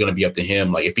it's really going to be up to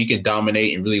him. Like if he can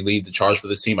dominate and really lead the charge for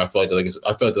this team, I feel like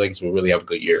the Lakers will really have a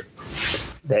good year.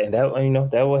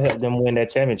 That will help them win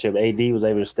that championship. AD was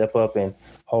able to step up and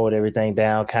hold everything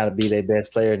down, kind of be their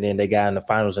best player. And then they got in the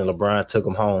finals, and LeBron took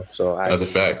them home. So that's a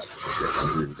fact.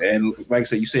 And like I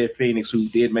said, you said Phoenix, who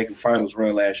did make a finals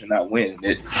run last year, not winning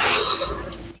it.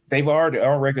 They've already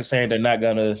on record saying they're not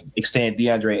going to extend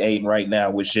DeAndre Ayton right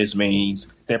now, which just means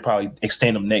they'll probably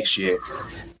extend him next year.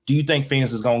 Do you think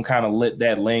Phoenix is going to kind of let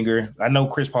that linger? I know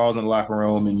Chris Paul's in the locker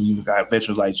room, and you got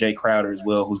veterans like Jay Crowder as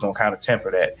well, who's going to kind of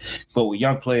temper that. But with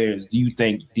young players, do you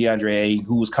think DeAndre Ayton,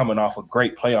 who was coming off a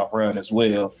great playoff run as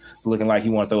well, looking like he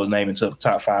wanted to throw his name into the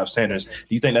top 5 centers, do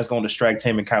you think that's going to distract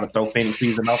him and kind of throw Phoenix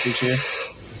season off this year?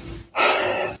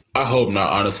 I hope not,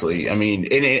 honestly. And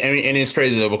it's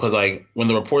crazy though, because like when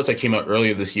the reports that came out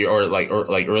earlier this year or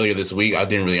earlier this week, I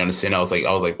didn't really understand. I was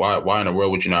like, why in the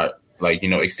world would you not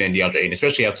extend DeAndre Ayton,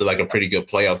 especially after like a pretty good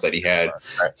playoffs that he had.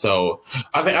 So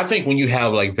I think when you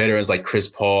have like veterans like Chris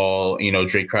Paul,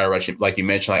 Drake Crowder, like you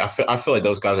mentioned, like I feel like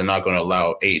those guys are not going to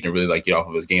allow Ayton to really like get off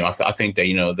of his game. I think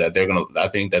that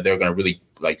that they're gonna really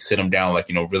like sit him down, like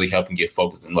really help him get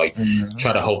focused and like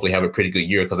try to hopefully have a pretty good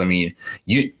year. Because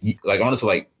you like honestly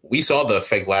like. We saw the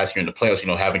effect last year in the playoffs,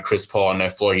 having Chris Paul on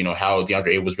that floor, how DeAndre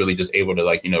Ayton was really just able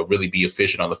to really be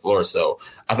efficient on the floor. So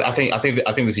I think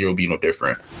this year will be no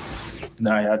different.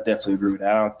 No, I definitely agree with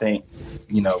that. I don't think,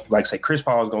 like I say, Chris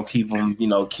Paul is going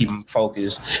to keep him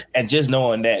focused. And just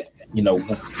knowing that,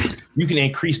 you can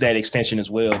increase that extension as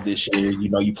well this year.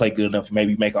 You play good enough to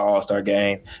maybe make an all-star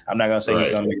game. I'm not going to say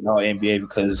he's going to make an all-NBA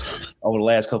because over the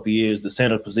last couple of years, the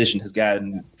center position has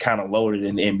gotten kind of loaded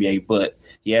in the NBA, but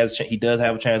he does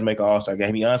have a chance to make an all-star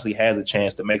game. He honestly has a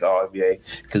chance to make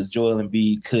all-NBA because Joel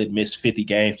Embiid could miss 50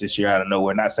 games this year out of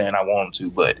nowhere. Not saying I want him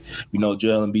to, but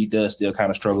Joel Embiid does still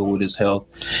kind of struggle with his health.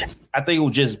 I think it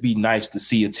would just be nice to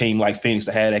see a team like Phoenix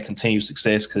to have that continued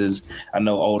success because I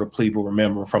know older people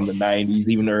remember from the 90s,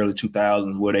 even the early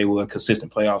 2000s, where they were a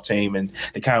consistent playoff team, and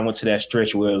they kind of went to that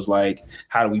stretch where it was like,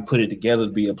 how do we put it together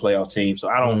to be a playoff team? So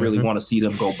I don't really want to see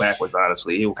them go backwards,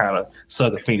 honestly. It would kind of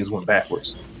suck if Phoenix went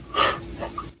backwards.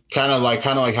 Kind of like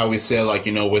how we said,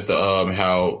 with the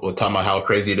how we're talking about how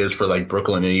crazy it is for like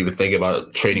Brooklyn and even think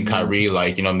about trading Kyrie,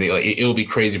 it would be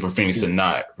crazy for Phoenix to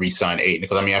not re-sign Ayton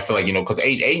because I feel like because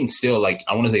Ayton's still I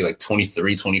want to say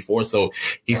 23, 24, so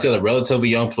he's still a relatively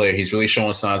young player. He's really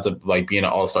showing signs of being an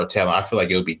all-star talent. I feel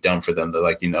like it would be dumb for them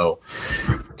to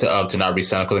to not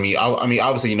re-sign because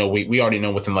obviously we already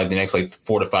know within the next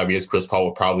 4 to 5 years Chris Paul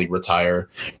will probably retire,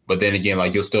 but then again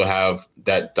you'll still have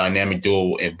that dynamic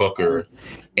duo in Booker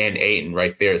and Ayton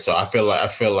right there. So I feel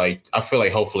like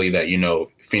hopefully that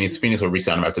Phoenix will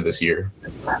re-sign him after this year.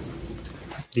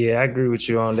 Yeah, I agree with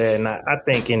you on that, and I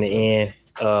think in the end,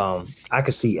 I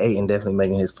could see Ayton definitely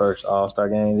making his first All-Star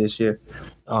game this year,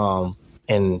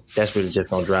 and that's really just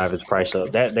gonna drive his price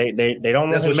up. That they don't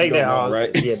want him to make that all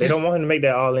right. Yeah, they don't want him to make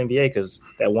that All NBA because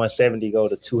that 170 go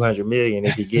to 200 million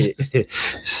if he get it.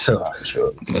 So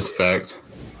sure, that's a fact.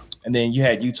 And then you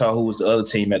had Utah, who was the other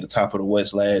team at the top of the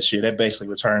West last year. They basically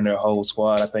returned their whole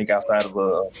squad, I think, outside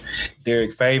of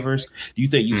Derek Favors. Do you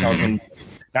think Utah can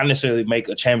not necessarily make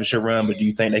a championship run, but do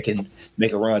you think they can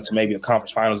make a run to maybe a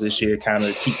conference finals this year, kind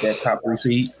of keep that top 3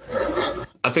 seed?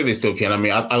 I think they still can.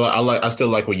 I still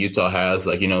like what Utah has.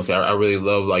 So I really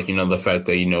love the fact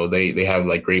that they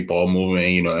have great ball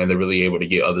movement, and they're really able to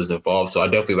get others involved. So I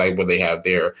definitely like what they have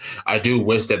there. I do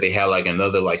wish that they had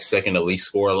another second elite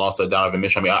scorer alongside Donovan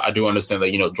Mitchell. I do understand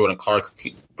that Jordan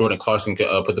Jordan Clarkson can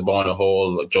put the ball in the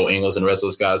hole, like Joe Ingles and the rest of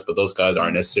those guys, but those guys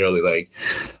aren't necessarily like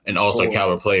an all-star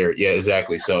caliber player. Yeah,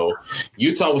 exactly. So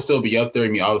Utah will still be up there. I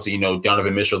mean, obviously,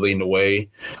 Donovan Mitchell leading the way.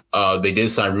 They did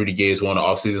sign Rudy Gay as well in the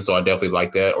offseason, so I definitely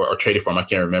like that. Or traded for him, I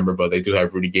can't remember, but they do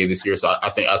have Rudy Gay this year, so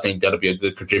I think that'll be a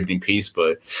good contributing piece.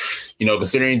 But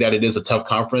considering that it is a tough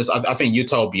conference, I think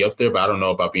Utah will be up there, but I don't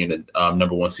know about being the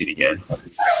number one seed again.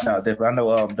 No, definitely. I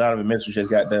know Donovan Mitchell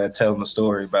just got done telling the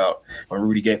story about when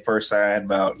Rudy Gay first signed.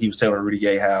 About he was telling Rudy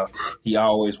Gay how he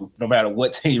always, no matter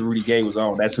what team Rudy Gay was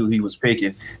on, that's who he was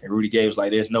picking. And Rudy Gay was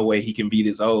like, "There's no way he can be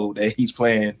this old that he's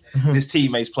playing." His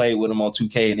teammates played with him on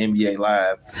 2K and NBA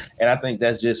Live, and I think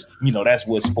that's just that's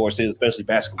what sports is, especially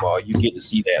basketball. You get to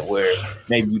see that where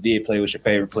maybe you did play with your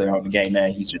favorite player on the game. Now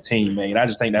he's your teammate. I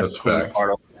just think that's a cool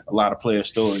part of a lot of player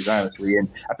stories, honestly. And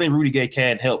I think Rudy Gay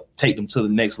can help take them to the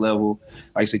next level.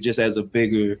 Like I said, just as a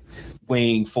bigger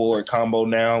wing forward combo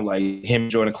now, like him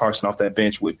and Jordan Clarkson off that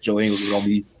bench with Joe Ingles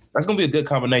that's gonna be a good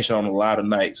combination on a lot of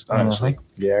nights, honestly.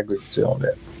 Yeah, I agree with you on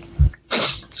that.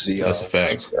 That's a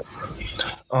fact.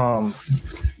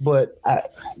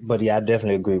 But yeah, I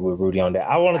definitely agree with Rudy on that.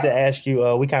 I wanted to ask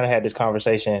you, we kind of had this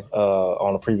conversation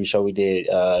on a previous show we did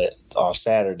on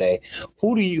Saturday.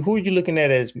 Who are you looking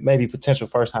at as maybe potential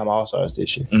first time All-Stars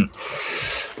this year?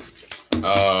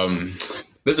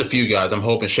 There's a few guys. I'm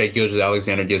hoping Shai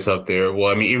Gilgeous-Alexander gets up there. Well,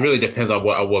 I mean, it really depends on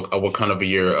what kind of a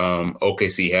year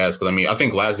OKC has. Because, I mean, I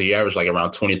think last year he averaged like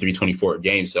around 23, 24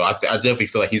 games. So I definitely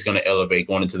feel like he's going to elevate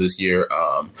going into this year.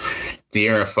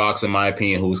 De'Aaron Fox, in my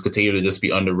opinion, who's continued to just be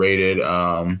underrated.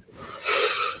 Man,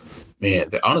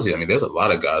 honestly, I mean, there's a lot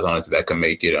of guys, honestly, that can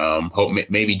make it. Hope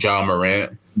maybe Ja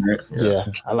Morant. Yeah,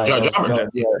 I like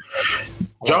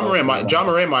Ja Morant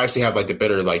might actually have like the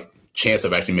better chance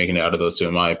of actually making it out of those two,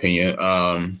 in my opinion.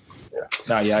 I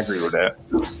agree with that.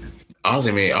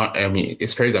 Honestly, I mean,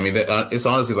 it's crazy. I mean, it's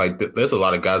honestly like there's a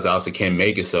lot of guys that also can't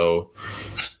make it. So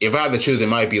if I had to choose, it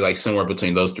might be like somewhere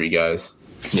between those three guys.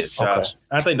 Yeah, Josh. Okay.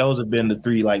 I think those have been the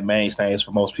three mainstays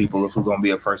for most people if we're going to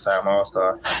be a first-time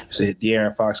All-Star. So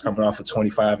De'Aaron Fox coming off a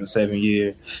 25 and 7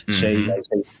 year. Shai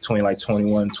between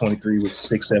 21 and 23 with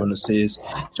 6-7 assists.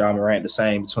 Ja Morant the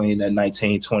same between that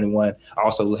 19-21.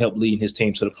 Also helped leading his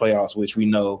team to the playoffs, which we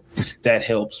know that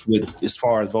helps with as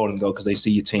far as voting go because they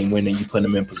see your team win and you put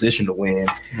them in position to win.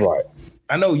 Right.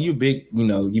 I know you big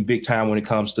time when it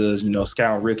comes to,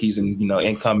 scouting rookies and,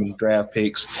 incoming draft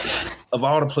picks. Of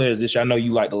all the players this year, I know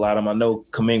you liked a lot of them. I know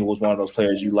Kuminga was one of those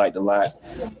players you liked a lot.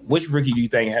 Which rookie do you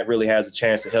think really has a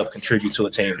chance to help contribute to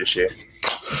a team this year?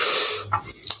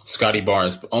 Scotty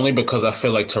Barnes, only because I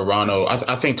feel like Toronto, I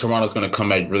think Toronto's going to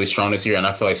come out really strong this year, and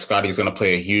I feel like Scotty's going to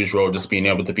play a huge role just being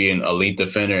able to be an elite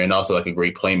defender and also like a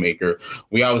great playmaker.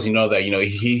 We obviously know that,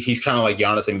 he's kind of like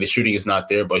Giannis. I mean, the shooting is not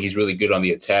there, but he's really good on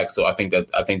the attack, so I think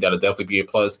that'll definitely be a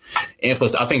plus. And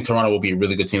plus, I think Toronto will be a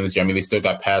really good team this year. I mean, they still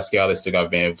got Pascal, they still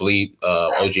got Van Vliet,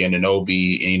 OG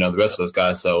Anunoby, and, the rest of those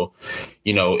guys. So,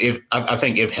 I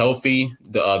think if healthy,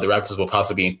 the Raptors will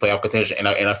possibly be in playoff contention, and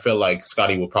I feel like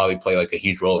Scotty will probably play like a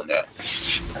huge role in that.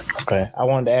 Okay, I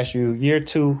wanted to ask you, year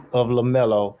 2 of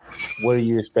LaMelo, what are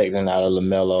you expecting out of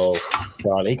LaMelo?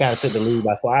 He kind of took the lead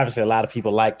by far. Obviously, a lot of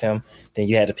people liked him. Then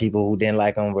you had the people who didn't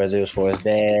like him, whether it was for his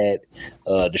dad,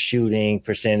 the shooting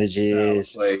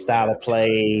percentages, style of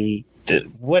play.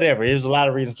 Whatever. There's a lot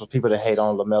of reasons for people to hate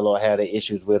on LaMelo or have their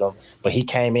issues with him. But he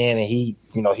came in and he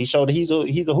showed that he's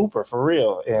a hooper for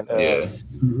real. And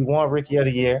he won Rookie of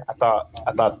the Year. I thought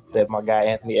that my guy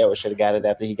Anthony Edwards should have got it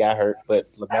after he got hurt,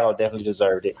 but LaMelo definitely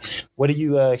deserved it. What do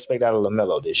you expect out of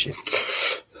LaMelo this year?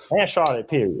 And Charlotte,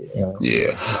 period.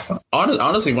 Yeah.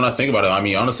 Honestly, when I think about it, I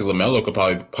mean, honestly, LaMelo could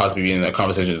probably possibly be in that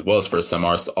conversation as well as for some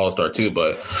All-Star too.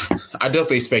 But I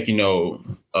definitely expect,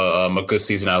 a good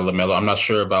season out of LaMelo. I'm not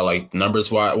sure about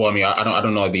numbers wise. Well, I mean, I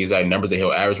don't know the exact numbers that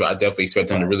he'll average, but I definitely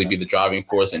expect him to really be the driving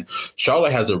force. And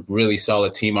Charlotte has a really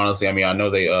solid team. Honestly, I mean, I know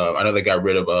they got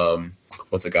rid of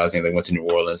what's the guy's name? They went to New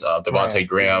Orleans. Devontae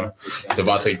Graham.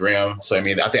 So I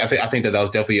mean, I think that was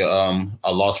definitely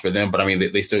a loss for them. But I mean,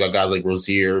 they still got guys like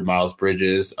Rozier, Miles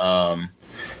Bridges, and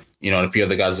a few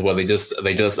other guys as well. They just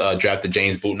drafted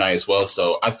James Bouknight as well.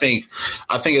 So I think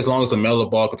as long as the LaMelo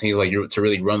Ball continues to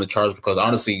really run the charge, because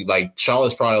honestly,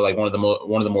 Charlotte's probably one of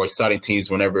the more exciting teams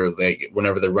whenever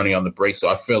they're running on the break. So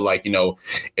I feel like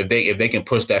if they can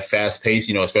push that fast pace,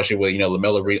 especially with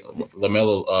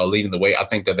LaMelo leading the way, I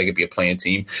think that they could be a playing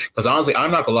team. Because honestly, I'm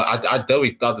not gonna lie, I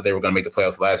definitely thought that they were gonna make the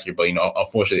playoffs last year, but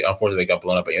unfortunately they got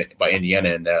blown up by Indiana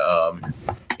in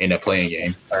that playing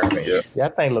game. Yeah, I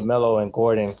think LaMelo and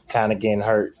Gordon kind of getting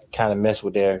hurt kind of mess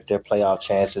with their playoff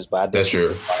chances, but I that's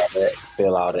true.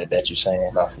 Feel all that you're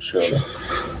saying. No, for sure.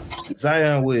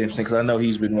 Zion Williamson, because I know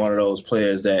he's been one of those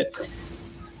players that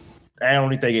I don't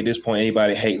think at this point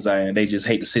anybody hates Zion. They just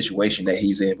hate the situation that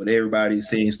he's in. But everybody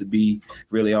seems to be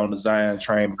really on the Zion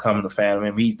train, becoming a fan of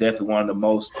him. He's definitely one of the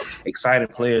most exciting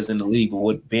players in the league. But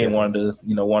with being one of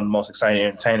the most exciting,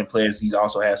 entertaining players, he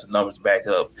also has some numbers to back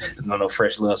up. I don't know,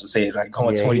 Fresh loves to say it, like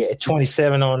going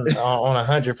 27 on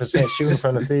 100% shooting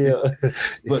from the field.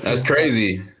 But that's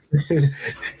crazy.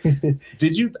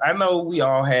 I know we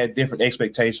all had different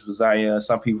expectations for Zion.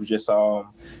 Some people just saw him,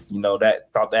 that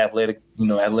thought the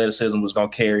athleticism was going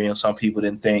to carry him. Some people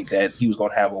didn't think that he was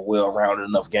going to have a well-rounded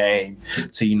enough game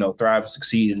to, thrive and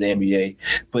succeed in the NBA.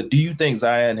 But do you think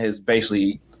Zion has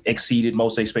basically exceeded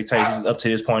most expectations up to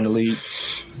this point in the league?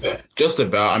 Just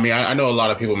about. I mean, I know a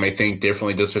lot of people may think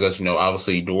differently just because,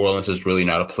 obviously New Orleans is really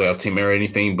not a playoff team or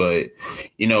anything, but,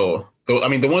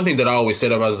 the one thing that I always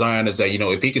said about Zion is that,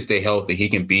 if he can stay healthy, he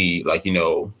can be like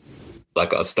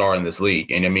a star in this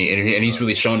league. And he's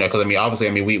really shown that because,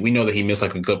 obviously, we know that he missed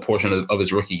like a good portion of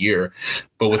his rookie year,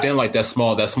 but within like that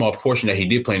small portion that he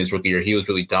did play in his rookie year, he was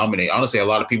really dominating. Honestly, a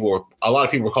lot of people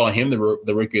were calling him the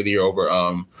rookie of the year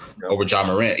over John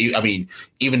Morant.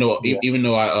 Even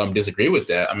though I disagree with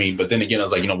that. But then again, I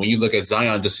was like, when you look at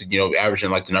Zion just,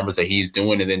 averaging like the numbers that he's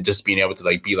doing and then just being able to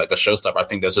like be like a showstopper, I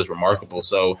think that's just remarkable.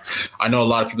 So I know a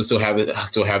lot of people still have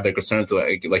their concerns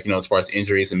like as far as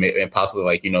injuries and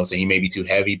possibly so he may be too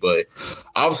heavy, but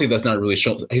obviously that's not really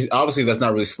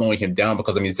slowing him down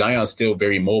because Zion's still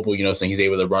very mobile, so he's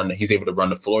able to run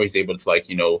the floor, he's able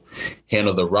to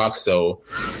handle the rock. So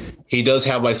he does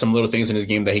have like some little things in his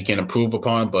game that he can improve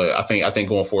upon, but I think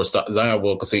going forward, Zion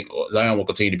will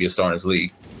continue to be a star in his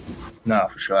league. No,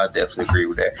 for sure. I definitely agree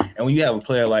with that. And when you have a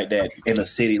player like that in a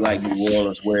city like New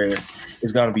Orleans where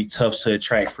it's going to be tough to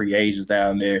attract free agents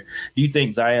down there, do you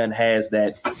think Zion has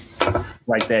that,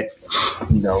 like that, I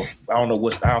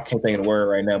can't think of the word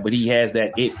right now, but he has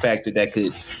that it factor that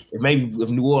could, if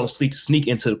New Orleans sneak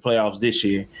into the playoffs this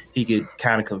year, he could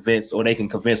kind of convince, or they can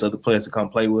convince other players to come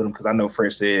play with him. Because I know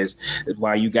Fresh says that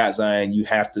while you got Zion, you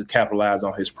have to capitalize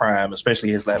on his prime, especially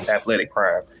his athletic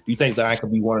prime. Do you think Zion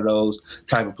could be one of those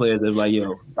type of players that's like,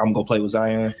 I'm going to play with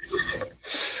Zion?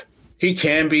 He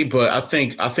can be, but I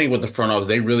think with the front office,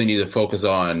 they really need to focus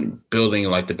on building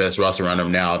like the best roster around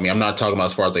him now. I'm not talking about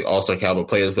as far as like all-star caliber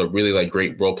players, but really like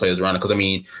great role players around him. Because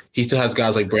he still has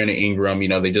guys like Brandon Ingram.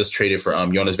 They just traded for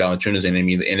Jonas Valanciunas,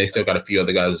 and they still got a few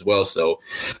other guys as well. So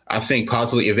I think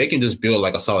possibly if they can just build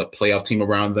like a solid playoff team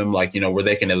around them, like where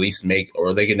they can at least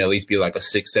be like a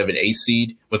 6, 7, 8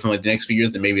 seed within like the next few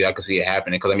years, then maybe I could see it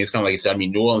happening. Because it's kind of like you said.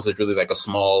 New Orleans is really like a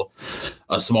small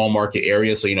market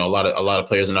area, so a lot of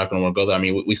players are not going to want to go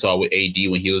there. We saw with AD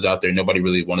when he was out there, nobody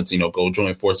really wanted to go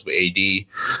join forces with AD. Yeah.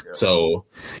 So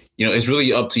it's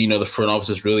really up to the front office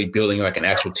is really building like an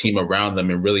actual team around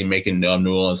them and really making New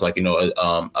Orleans like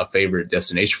a favorite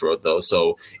destination for those.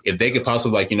 So if they could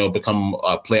possibly become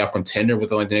a playoff contender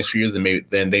within like the next few years,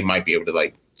 then they might be able to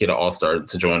like get an all-star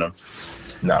to join them.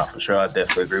 No, for sure. I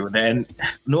definitely agree with that. And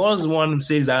New Orleans is one of them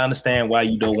cities. I understand why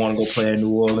you don't want to go play in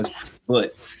New Orleans.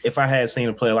 But if I had seen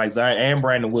a player like Zion and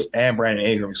Brandon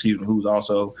Ingram, who's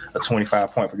also a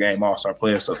 25-point per game All-Star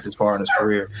player so this far in his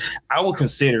career, I would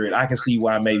consider it. I can see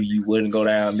why maybe you wouldn't go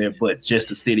down there, but just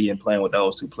the city and playing with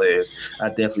those two players, I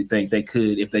definitely think they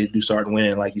could if they do start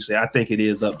winning. Like you said, I think it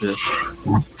is up to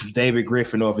David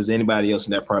Griffin or if there's anybody else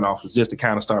in that front office just to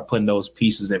kind of start putting those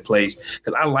pieces in place.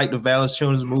 Because I like the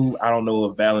Valanciunas move. I don't know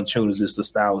if Valanciunas is the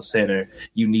style of center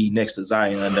you need next to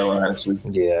Zion, though, honestly.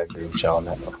 Yeah, I agree with y'all on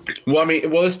that. Well,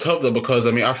 it's tough though because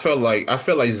I felt like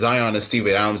Zion and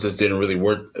Steven Adams just didn't really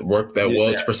work that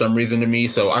well for some reason to me.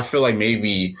 So I feel like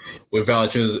maybe with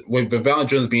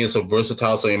Valanciunas being so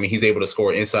versatile, so he's able to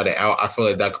score inside and out. I feel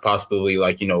like that could possibly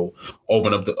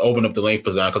open up the lane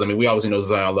for Zion because we obviously know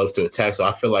Zion loves to attack. So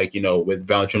I feel like with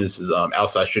Valanciunas'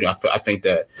 outside shooting, I think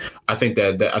that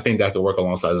could work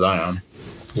alongside Zion.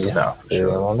 Yeah, no, for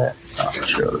sure on that. No, for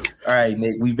sure. All right,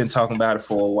 Nick, we've been talking about it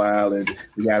for a while, and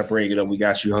we got to bring it up. We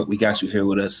got you here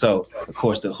with us. So, of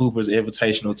course, the Hoopers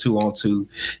Invitational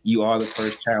 2-on-2. You are the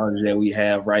first challenger that we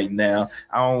have right now.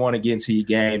 I don't want to get into your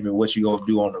game and what you're going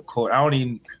to do on the court. I don't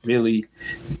even really –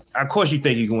 of course, you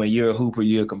think you can win. You're a Hooper.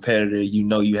 You're a competitor. You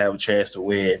know you have a chance to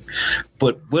win.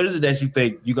 But what is it that you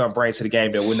think you're going to bring to the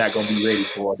game that we're not going to be ready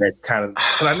for? That's kind of –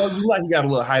 because I know you got a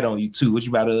little height on you, too. What you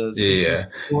about to –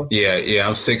 Yeah,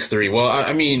 I'm 6'3". Well,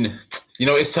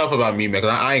 it's tough about me, man,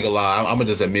 because I ain't gonna lie. I'm gonna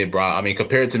just admit, bro.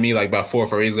 Compared to me, like about 4 or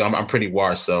 5 years ago, I'm pretty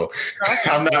washed. So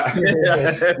I'm not.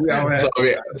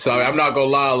 So I'm not gonna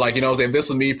lie. Like, if this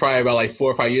was me probably about like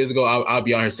 4 or 5 years ago, I'll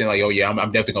be on here saying like, oh yeah,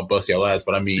 I'm definitely gonna bust your ass.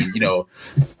 But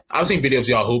I've seen videos of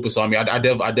y'all hooping, so I mean, I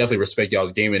definitely respect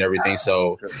y'all's game and everything.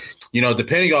 So, you know,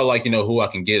 depending on like, you know, who I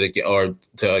can get or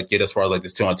to get as far as like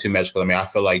this 2-on-2 match, because I mean, I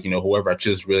feel like, you know, whoever I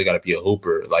choose really got to be a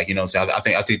hooper. Like, you know what I'm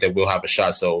saying? I think that we'll have a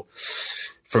shot. So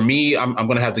for me, I'm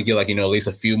gonna have to get like, you know, at least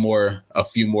a few more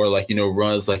like, you know,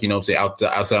 runs, like, you know what I'm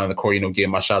saying, outside on the court, you know,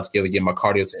 getting my shots together, getting my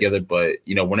cardio together. But,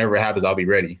 you know, whenever it happens, I'll be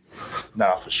ready.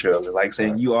 Nah, for sure. Like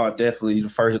saying, you are definitely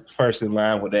the first in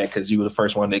line with that, because you were the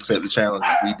first one to accept the challenge.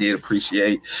 We did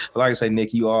appreciate. But like I say,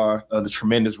 Nick, you are a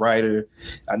tremendous writer.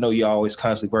 I know you're always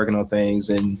constantly working on things,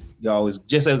 and you always,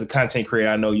 just as a content creator,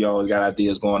 I know you always got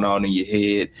ideas going on in your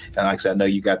head. And like I said, I know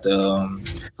you got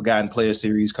the Forgotten Player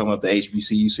series coming up, the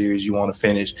HBCU series you want to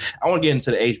finish. I want to get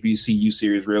into the HBCU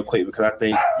series real quick, because I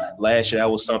think last year that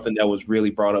was something that was really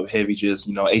brought up heavy, just,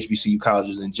 you know, HBCU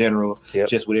colleges in general,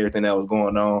 just with everything that was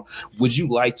going on. Would you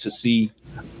like to see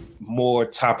more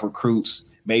top recruits,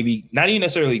 maybe not even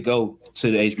necessarily go to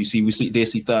the HBC? We did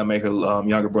see Thudmaker,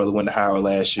 younger brother, went to Howard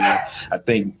last year. I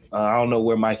think I don't know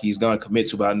where Mikey's going to commit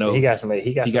to, but I know he got some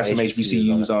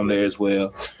HBCUs on there as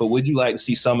well. But would you like to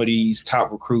see some of these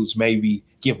top recruits maybe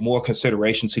give more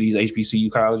consideration to these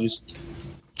HBCU colleges?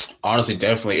 Honestly,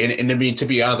 definitely. And I mean, to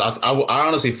be honest, I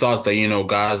honestly thought that, you know,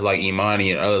 guys like Imani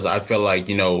and others, I feel like,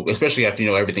 you know, especially after, you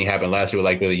know, everything happened last year,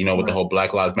 like with, you know, with the whole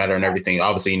Black Lives Matter and everything,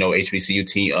 obviously, you know,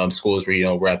 HBCU schools were, you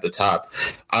know, were at the top.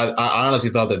 I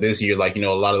honestly thought that this year, like, you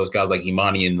know, a lot of those guys like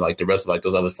Imani and like the rest of like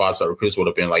those other 5-star recruits would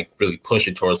have been like really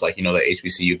pushing towards like, you know, the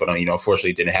HBCU, but, you know,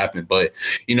 unfortunately it didn't happen. But,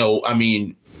 you know, I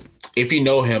mean, if you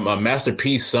know him, Master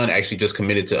P's son actually just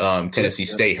committed to Tennessee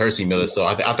State, Hersey Miller. So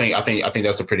I think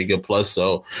that's a pretty good plus.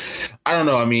 So I don't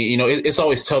know. I mean, you know, it's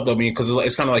always tough though. I mean, because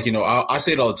it's kind of like, you know, I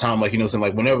say it all the time. Like, you know,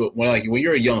 like when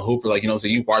you're a young hooper, like, you know, so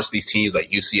you watch these teams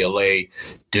like UCLA,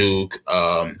 Duke,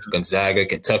 Gonzaga,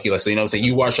 Kentucky. Like, so, you know what I'm saying?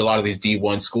 You watch a lot of these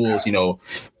D1 schools, you know,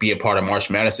 be a part of March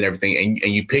Madness and everything,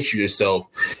 and you picture yourself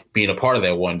being a part of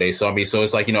that one day. So, I mean, so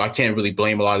it's like, you know, I can't really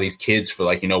blame a lot of these kids for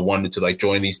like, you know, wanting to like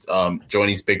join these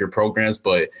bigger programs.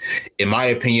 But in my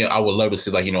opinion, I would love to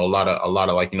see like, you know, a lot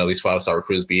of like, you know, these 5-star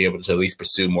recruits be able to at least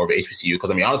pursue more of HBCU.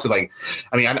 Because I mean, honestly, like,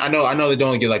 I mean, I know they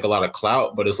don't get like a lot of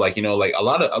clout, but it's like, you know, like a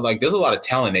lot of like, there's a lot of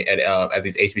talent at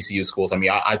these HBCU schools. I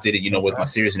mean, I did it, you know, with my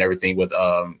series and everything with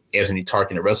Anthony Tark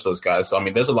and the rest of those guys. So, I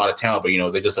mean, there's a lot of talent, but, you know,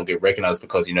 they just don't get recognized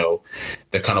because, you know,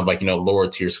 they're kind of like, you know, lower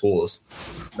tier schools.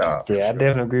 I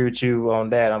definitely agree with you on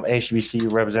that. I'm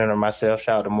HBCU representative myself.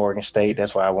 Shout out to Morgan State.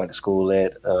 That's where I went to school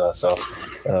at.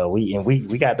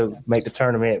 We got to make the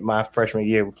tournament my freshman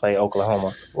year. We played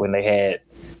Oklahoma when they had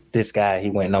this guy. He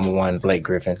went number 1, Blake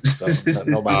Griffin. So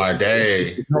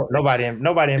nobody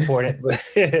important.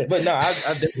 But no,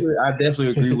 I definitely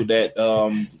agree with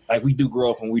that. Like, we do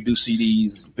grow up and we do see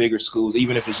these bigger schools,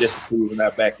 even if it's just a school in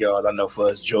our backyard. I know for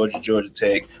us, Georgia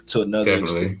Tech, to another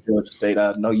extent, Georgia State.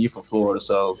 I know you're from Florida,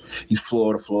 so you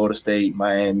Florida State,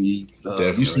 Miami.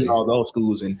 You see all those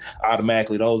schools, and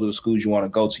automatically those are the schools you want to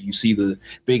go to. You see the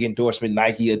big endorsement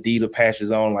Nike, Adidas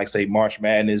patches on, like say March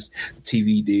Madness, the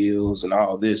TV deals, and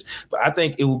all this. But I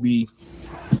think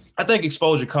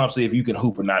exposure comes to if you can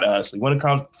hoop or not, honestly. When it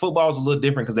comes, football is a little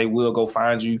different because they will go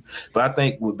find you. But I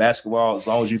think with basketball, as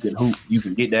long as you can hoop, you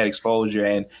can get that exposure.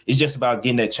 And it's just about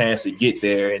getting that chance to get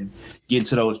there and get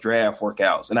into those draft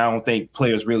workouts. And I don't think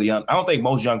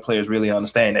most young players really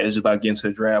understand that. It's just about getting to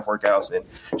the draft workouts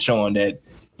and showing that,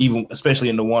 even especially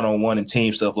in the one-on-one and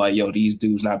team stuff, like, yo, these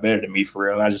dudes not better than me for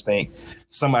real. And I just think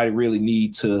somebody really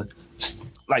need to,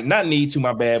 like, not need to,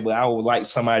 my bad, but I would like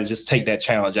somebody to just take that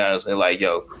challenge honestly. Like,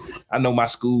 yo, I know my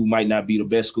school might not be the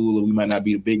best school or we might not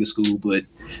be the biggest school, but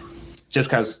just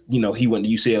because, you know, he went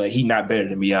to UCLA, he not better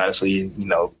than me, honestly. And, you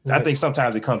know, I think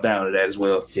sometimes it comes down to that as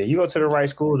well. Yeah, you go to the right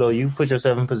school, though. You put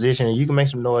yourself in position and you can make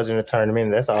some noise in the tournament.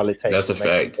 And that's all it takes. That's a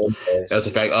fact. That's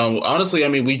a fact. Honestly, I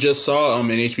mean, we just saw an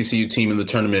HBCU team in the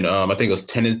tournament. I think it was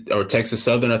Texas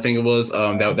Southern, I think it was,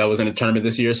 that was in the tournament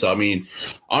this year. So, I mean,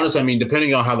 honestly, I mean,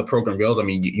 depending on how the program goes, I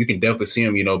mean, you can definitely see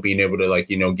them, you know, being able to, like,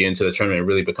 you know, get into the tournament and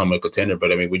really become a contender.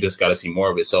 But, I mean, we just got to see more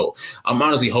of it. So, I'm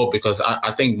honestly hoping, because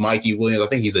I think Mikey Williams, I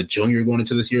think he's a junior going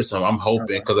into this year. So I'm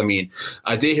hoping, because I mean,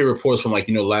 I did hear reports from, like,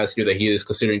 you know, last year that he is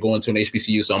considering going to an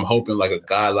HBCU. So I'm hoping like a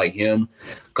guy like him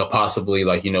could possibly,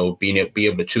 like, you know, be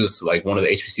able to choose like one of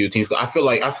the HBCU teams. I feel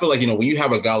like, you know, when you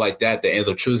have a guy like that ends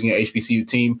up choosing an HBCU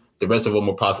team, the rest of them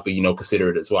will possibly, you know,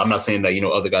 consider it as well. I'm not saying that, you know,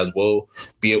 other guys will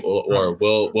be able or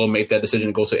will make that decision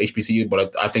to go to HBCU,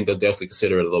 but I think they'll definitely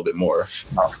consider it a little bit more.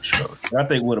 Oh, for sure. I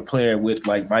think with a player with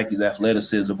like Mikey's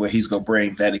athleticism, where he's going to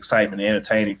bring that excitement and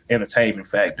entertainment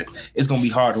factor, it's going to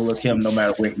be hard to look him no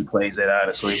matter where he plays at,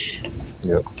 honestly.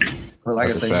 Yep. But like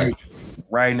I said,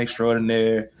 writing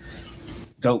extraordinaire.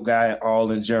 dope guy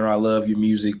all in general. I love your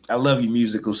music. I love your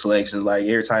musical selections. Like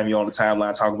every time you're on the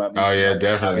timeline talking about music. Oh yeah,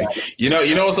 definitely. You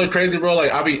know what's so crazy, bro?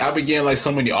 Like I be getting like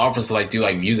so many offers to like do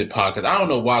like music podcasts. I don't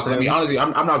know why. Because I mean, honestly,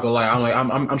 I'm not gonna lie.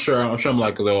 I'm sure I'm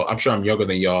like a little. I'm sure I'm younger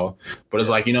than y'all. But it's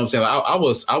like, you know what I'm saying? Like,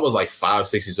 I was like 5,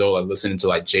 6 years old, like listening to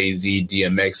like Jay-Z,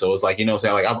 DMX. So it's like, you know what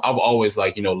I'm saying? Like I've always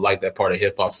like, you know, liked that part of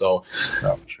hip hop. So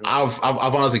I've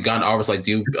honestly gotten offers like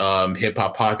do hip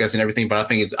hop podcasts and everything. But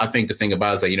I think the thing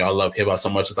about it is that, you know, I love hip hop so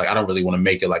much. It's like I don't really want to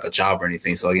make it like a job or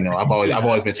anything. So, you know, I've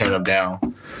always been turning them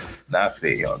down. I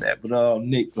feel you on that. But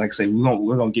Nick, like I say,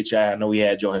 we're gonna get you out. I know we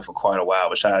had you here for quite a while,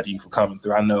 but shout out to you for coming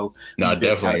through. I know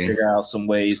definitely figure out some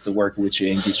ways to work with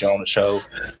you and get you on the show.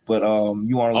 But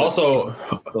you want to also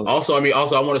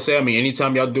I want to say, I mean,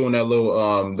 anytime y'all doing that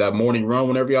little that morning run,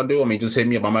 whenever y'all do, I mean, just hit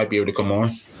me up. I might be able to come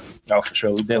on. Oh, for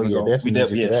sure. We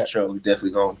definitely for sure. We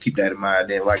definitely gonna keep that in mind.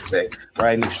 Then, like I say,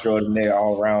 writing extraordinary,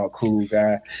 all around cool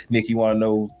guy. Nick, you want to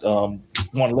know?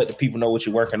 Want to let the people know what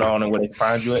you're working on and where they can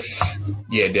find you at?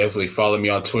 Yeah, definitely. Follow me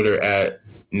on Twitter at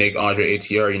Nick Andre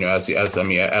ATR. You know,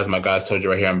 as my guys told you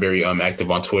right here, I'm very active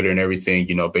on Twitter and everything.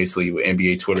 You know, basically with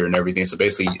NBA Twitter and everything. So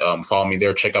basically, follow me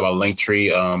there. Check out my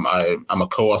Linktree. I'm a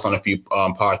co-host on a few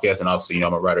podcasts, and obviously, you know,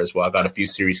 I'm a writer as well. I got a few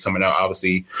series coming out.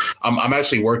 Obviously, I'm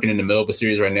actually working in the middle of a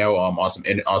series right now.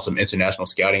 On some international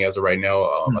scouting as of right now.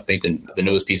 I think the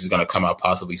newest piece is going to come out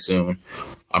possibly soon.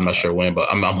 I'm not sure when, but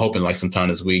I'm hoping like sometime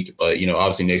this week. But, you know,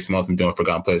 obviously next month I'm doing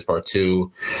Forgotten Players Part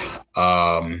 2.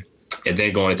 And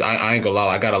then going into, I ain't gonna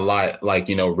lie, I got a lot like,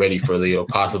 you know, ready for, you know,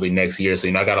 possibly next year. So,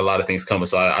 you know, I got a lot of things coming.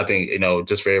 So I think, you know,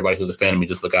 just for everybody who's a fan of me,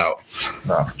 just look out.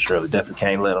 No, for sure. Definitely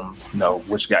can't let them know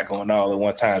what you got going on at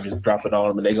one time. Just drop it on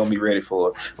them and they're going to be ready for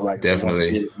it. But like,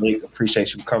 definitely. Nick,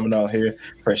 appreciate you coming on here.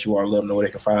 Press you are, let them know where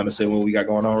they can find us and what we got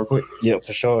going on real quick. Yeah,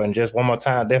 for sure. And just one more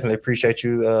time, definitely appreciate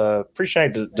you.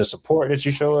 Appreciate the support that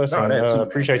you show us.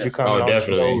 Appreciate you coming on.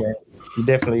 Definitely. The show, you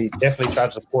definitely try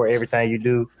to support everything you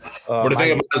do. But the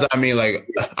thing about it is, I mean, like,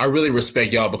 I really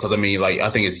respect y'all because, I mean, like, I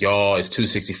think it's y'all, it's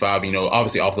 265, you know,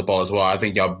 obviously off the ball as well. I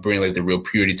think y'all bring, like, the real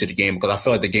purity to the game because I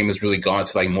feel like the game has really gone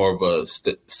to, like, more of a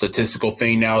statistical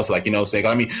thing now. It's like, you know what I'm saying?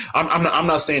 I mean, I'm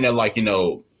not saying that, like, you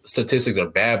know, statistics are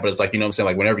bad, but it's like, you know what I'm saying?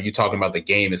 Like, whenever you're talking about the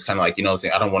game, it's kind of like, you know what I'm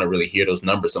saying? I don't want to really hear those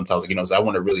numbers sometimes. Like, you know, so I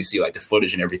want to really see, like, the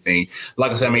footage and everything.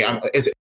 Like I said, I mean, it's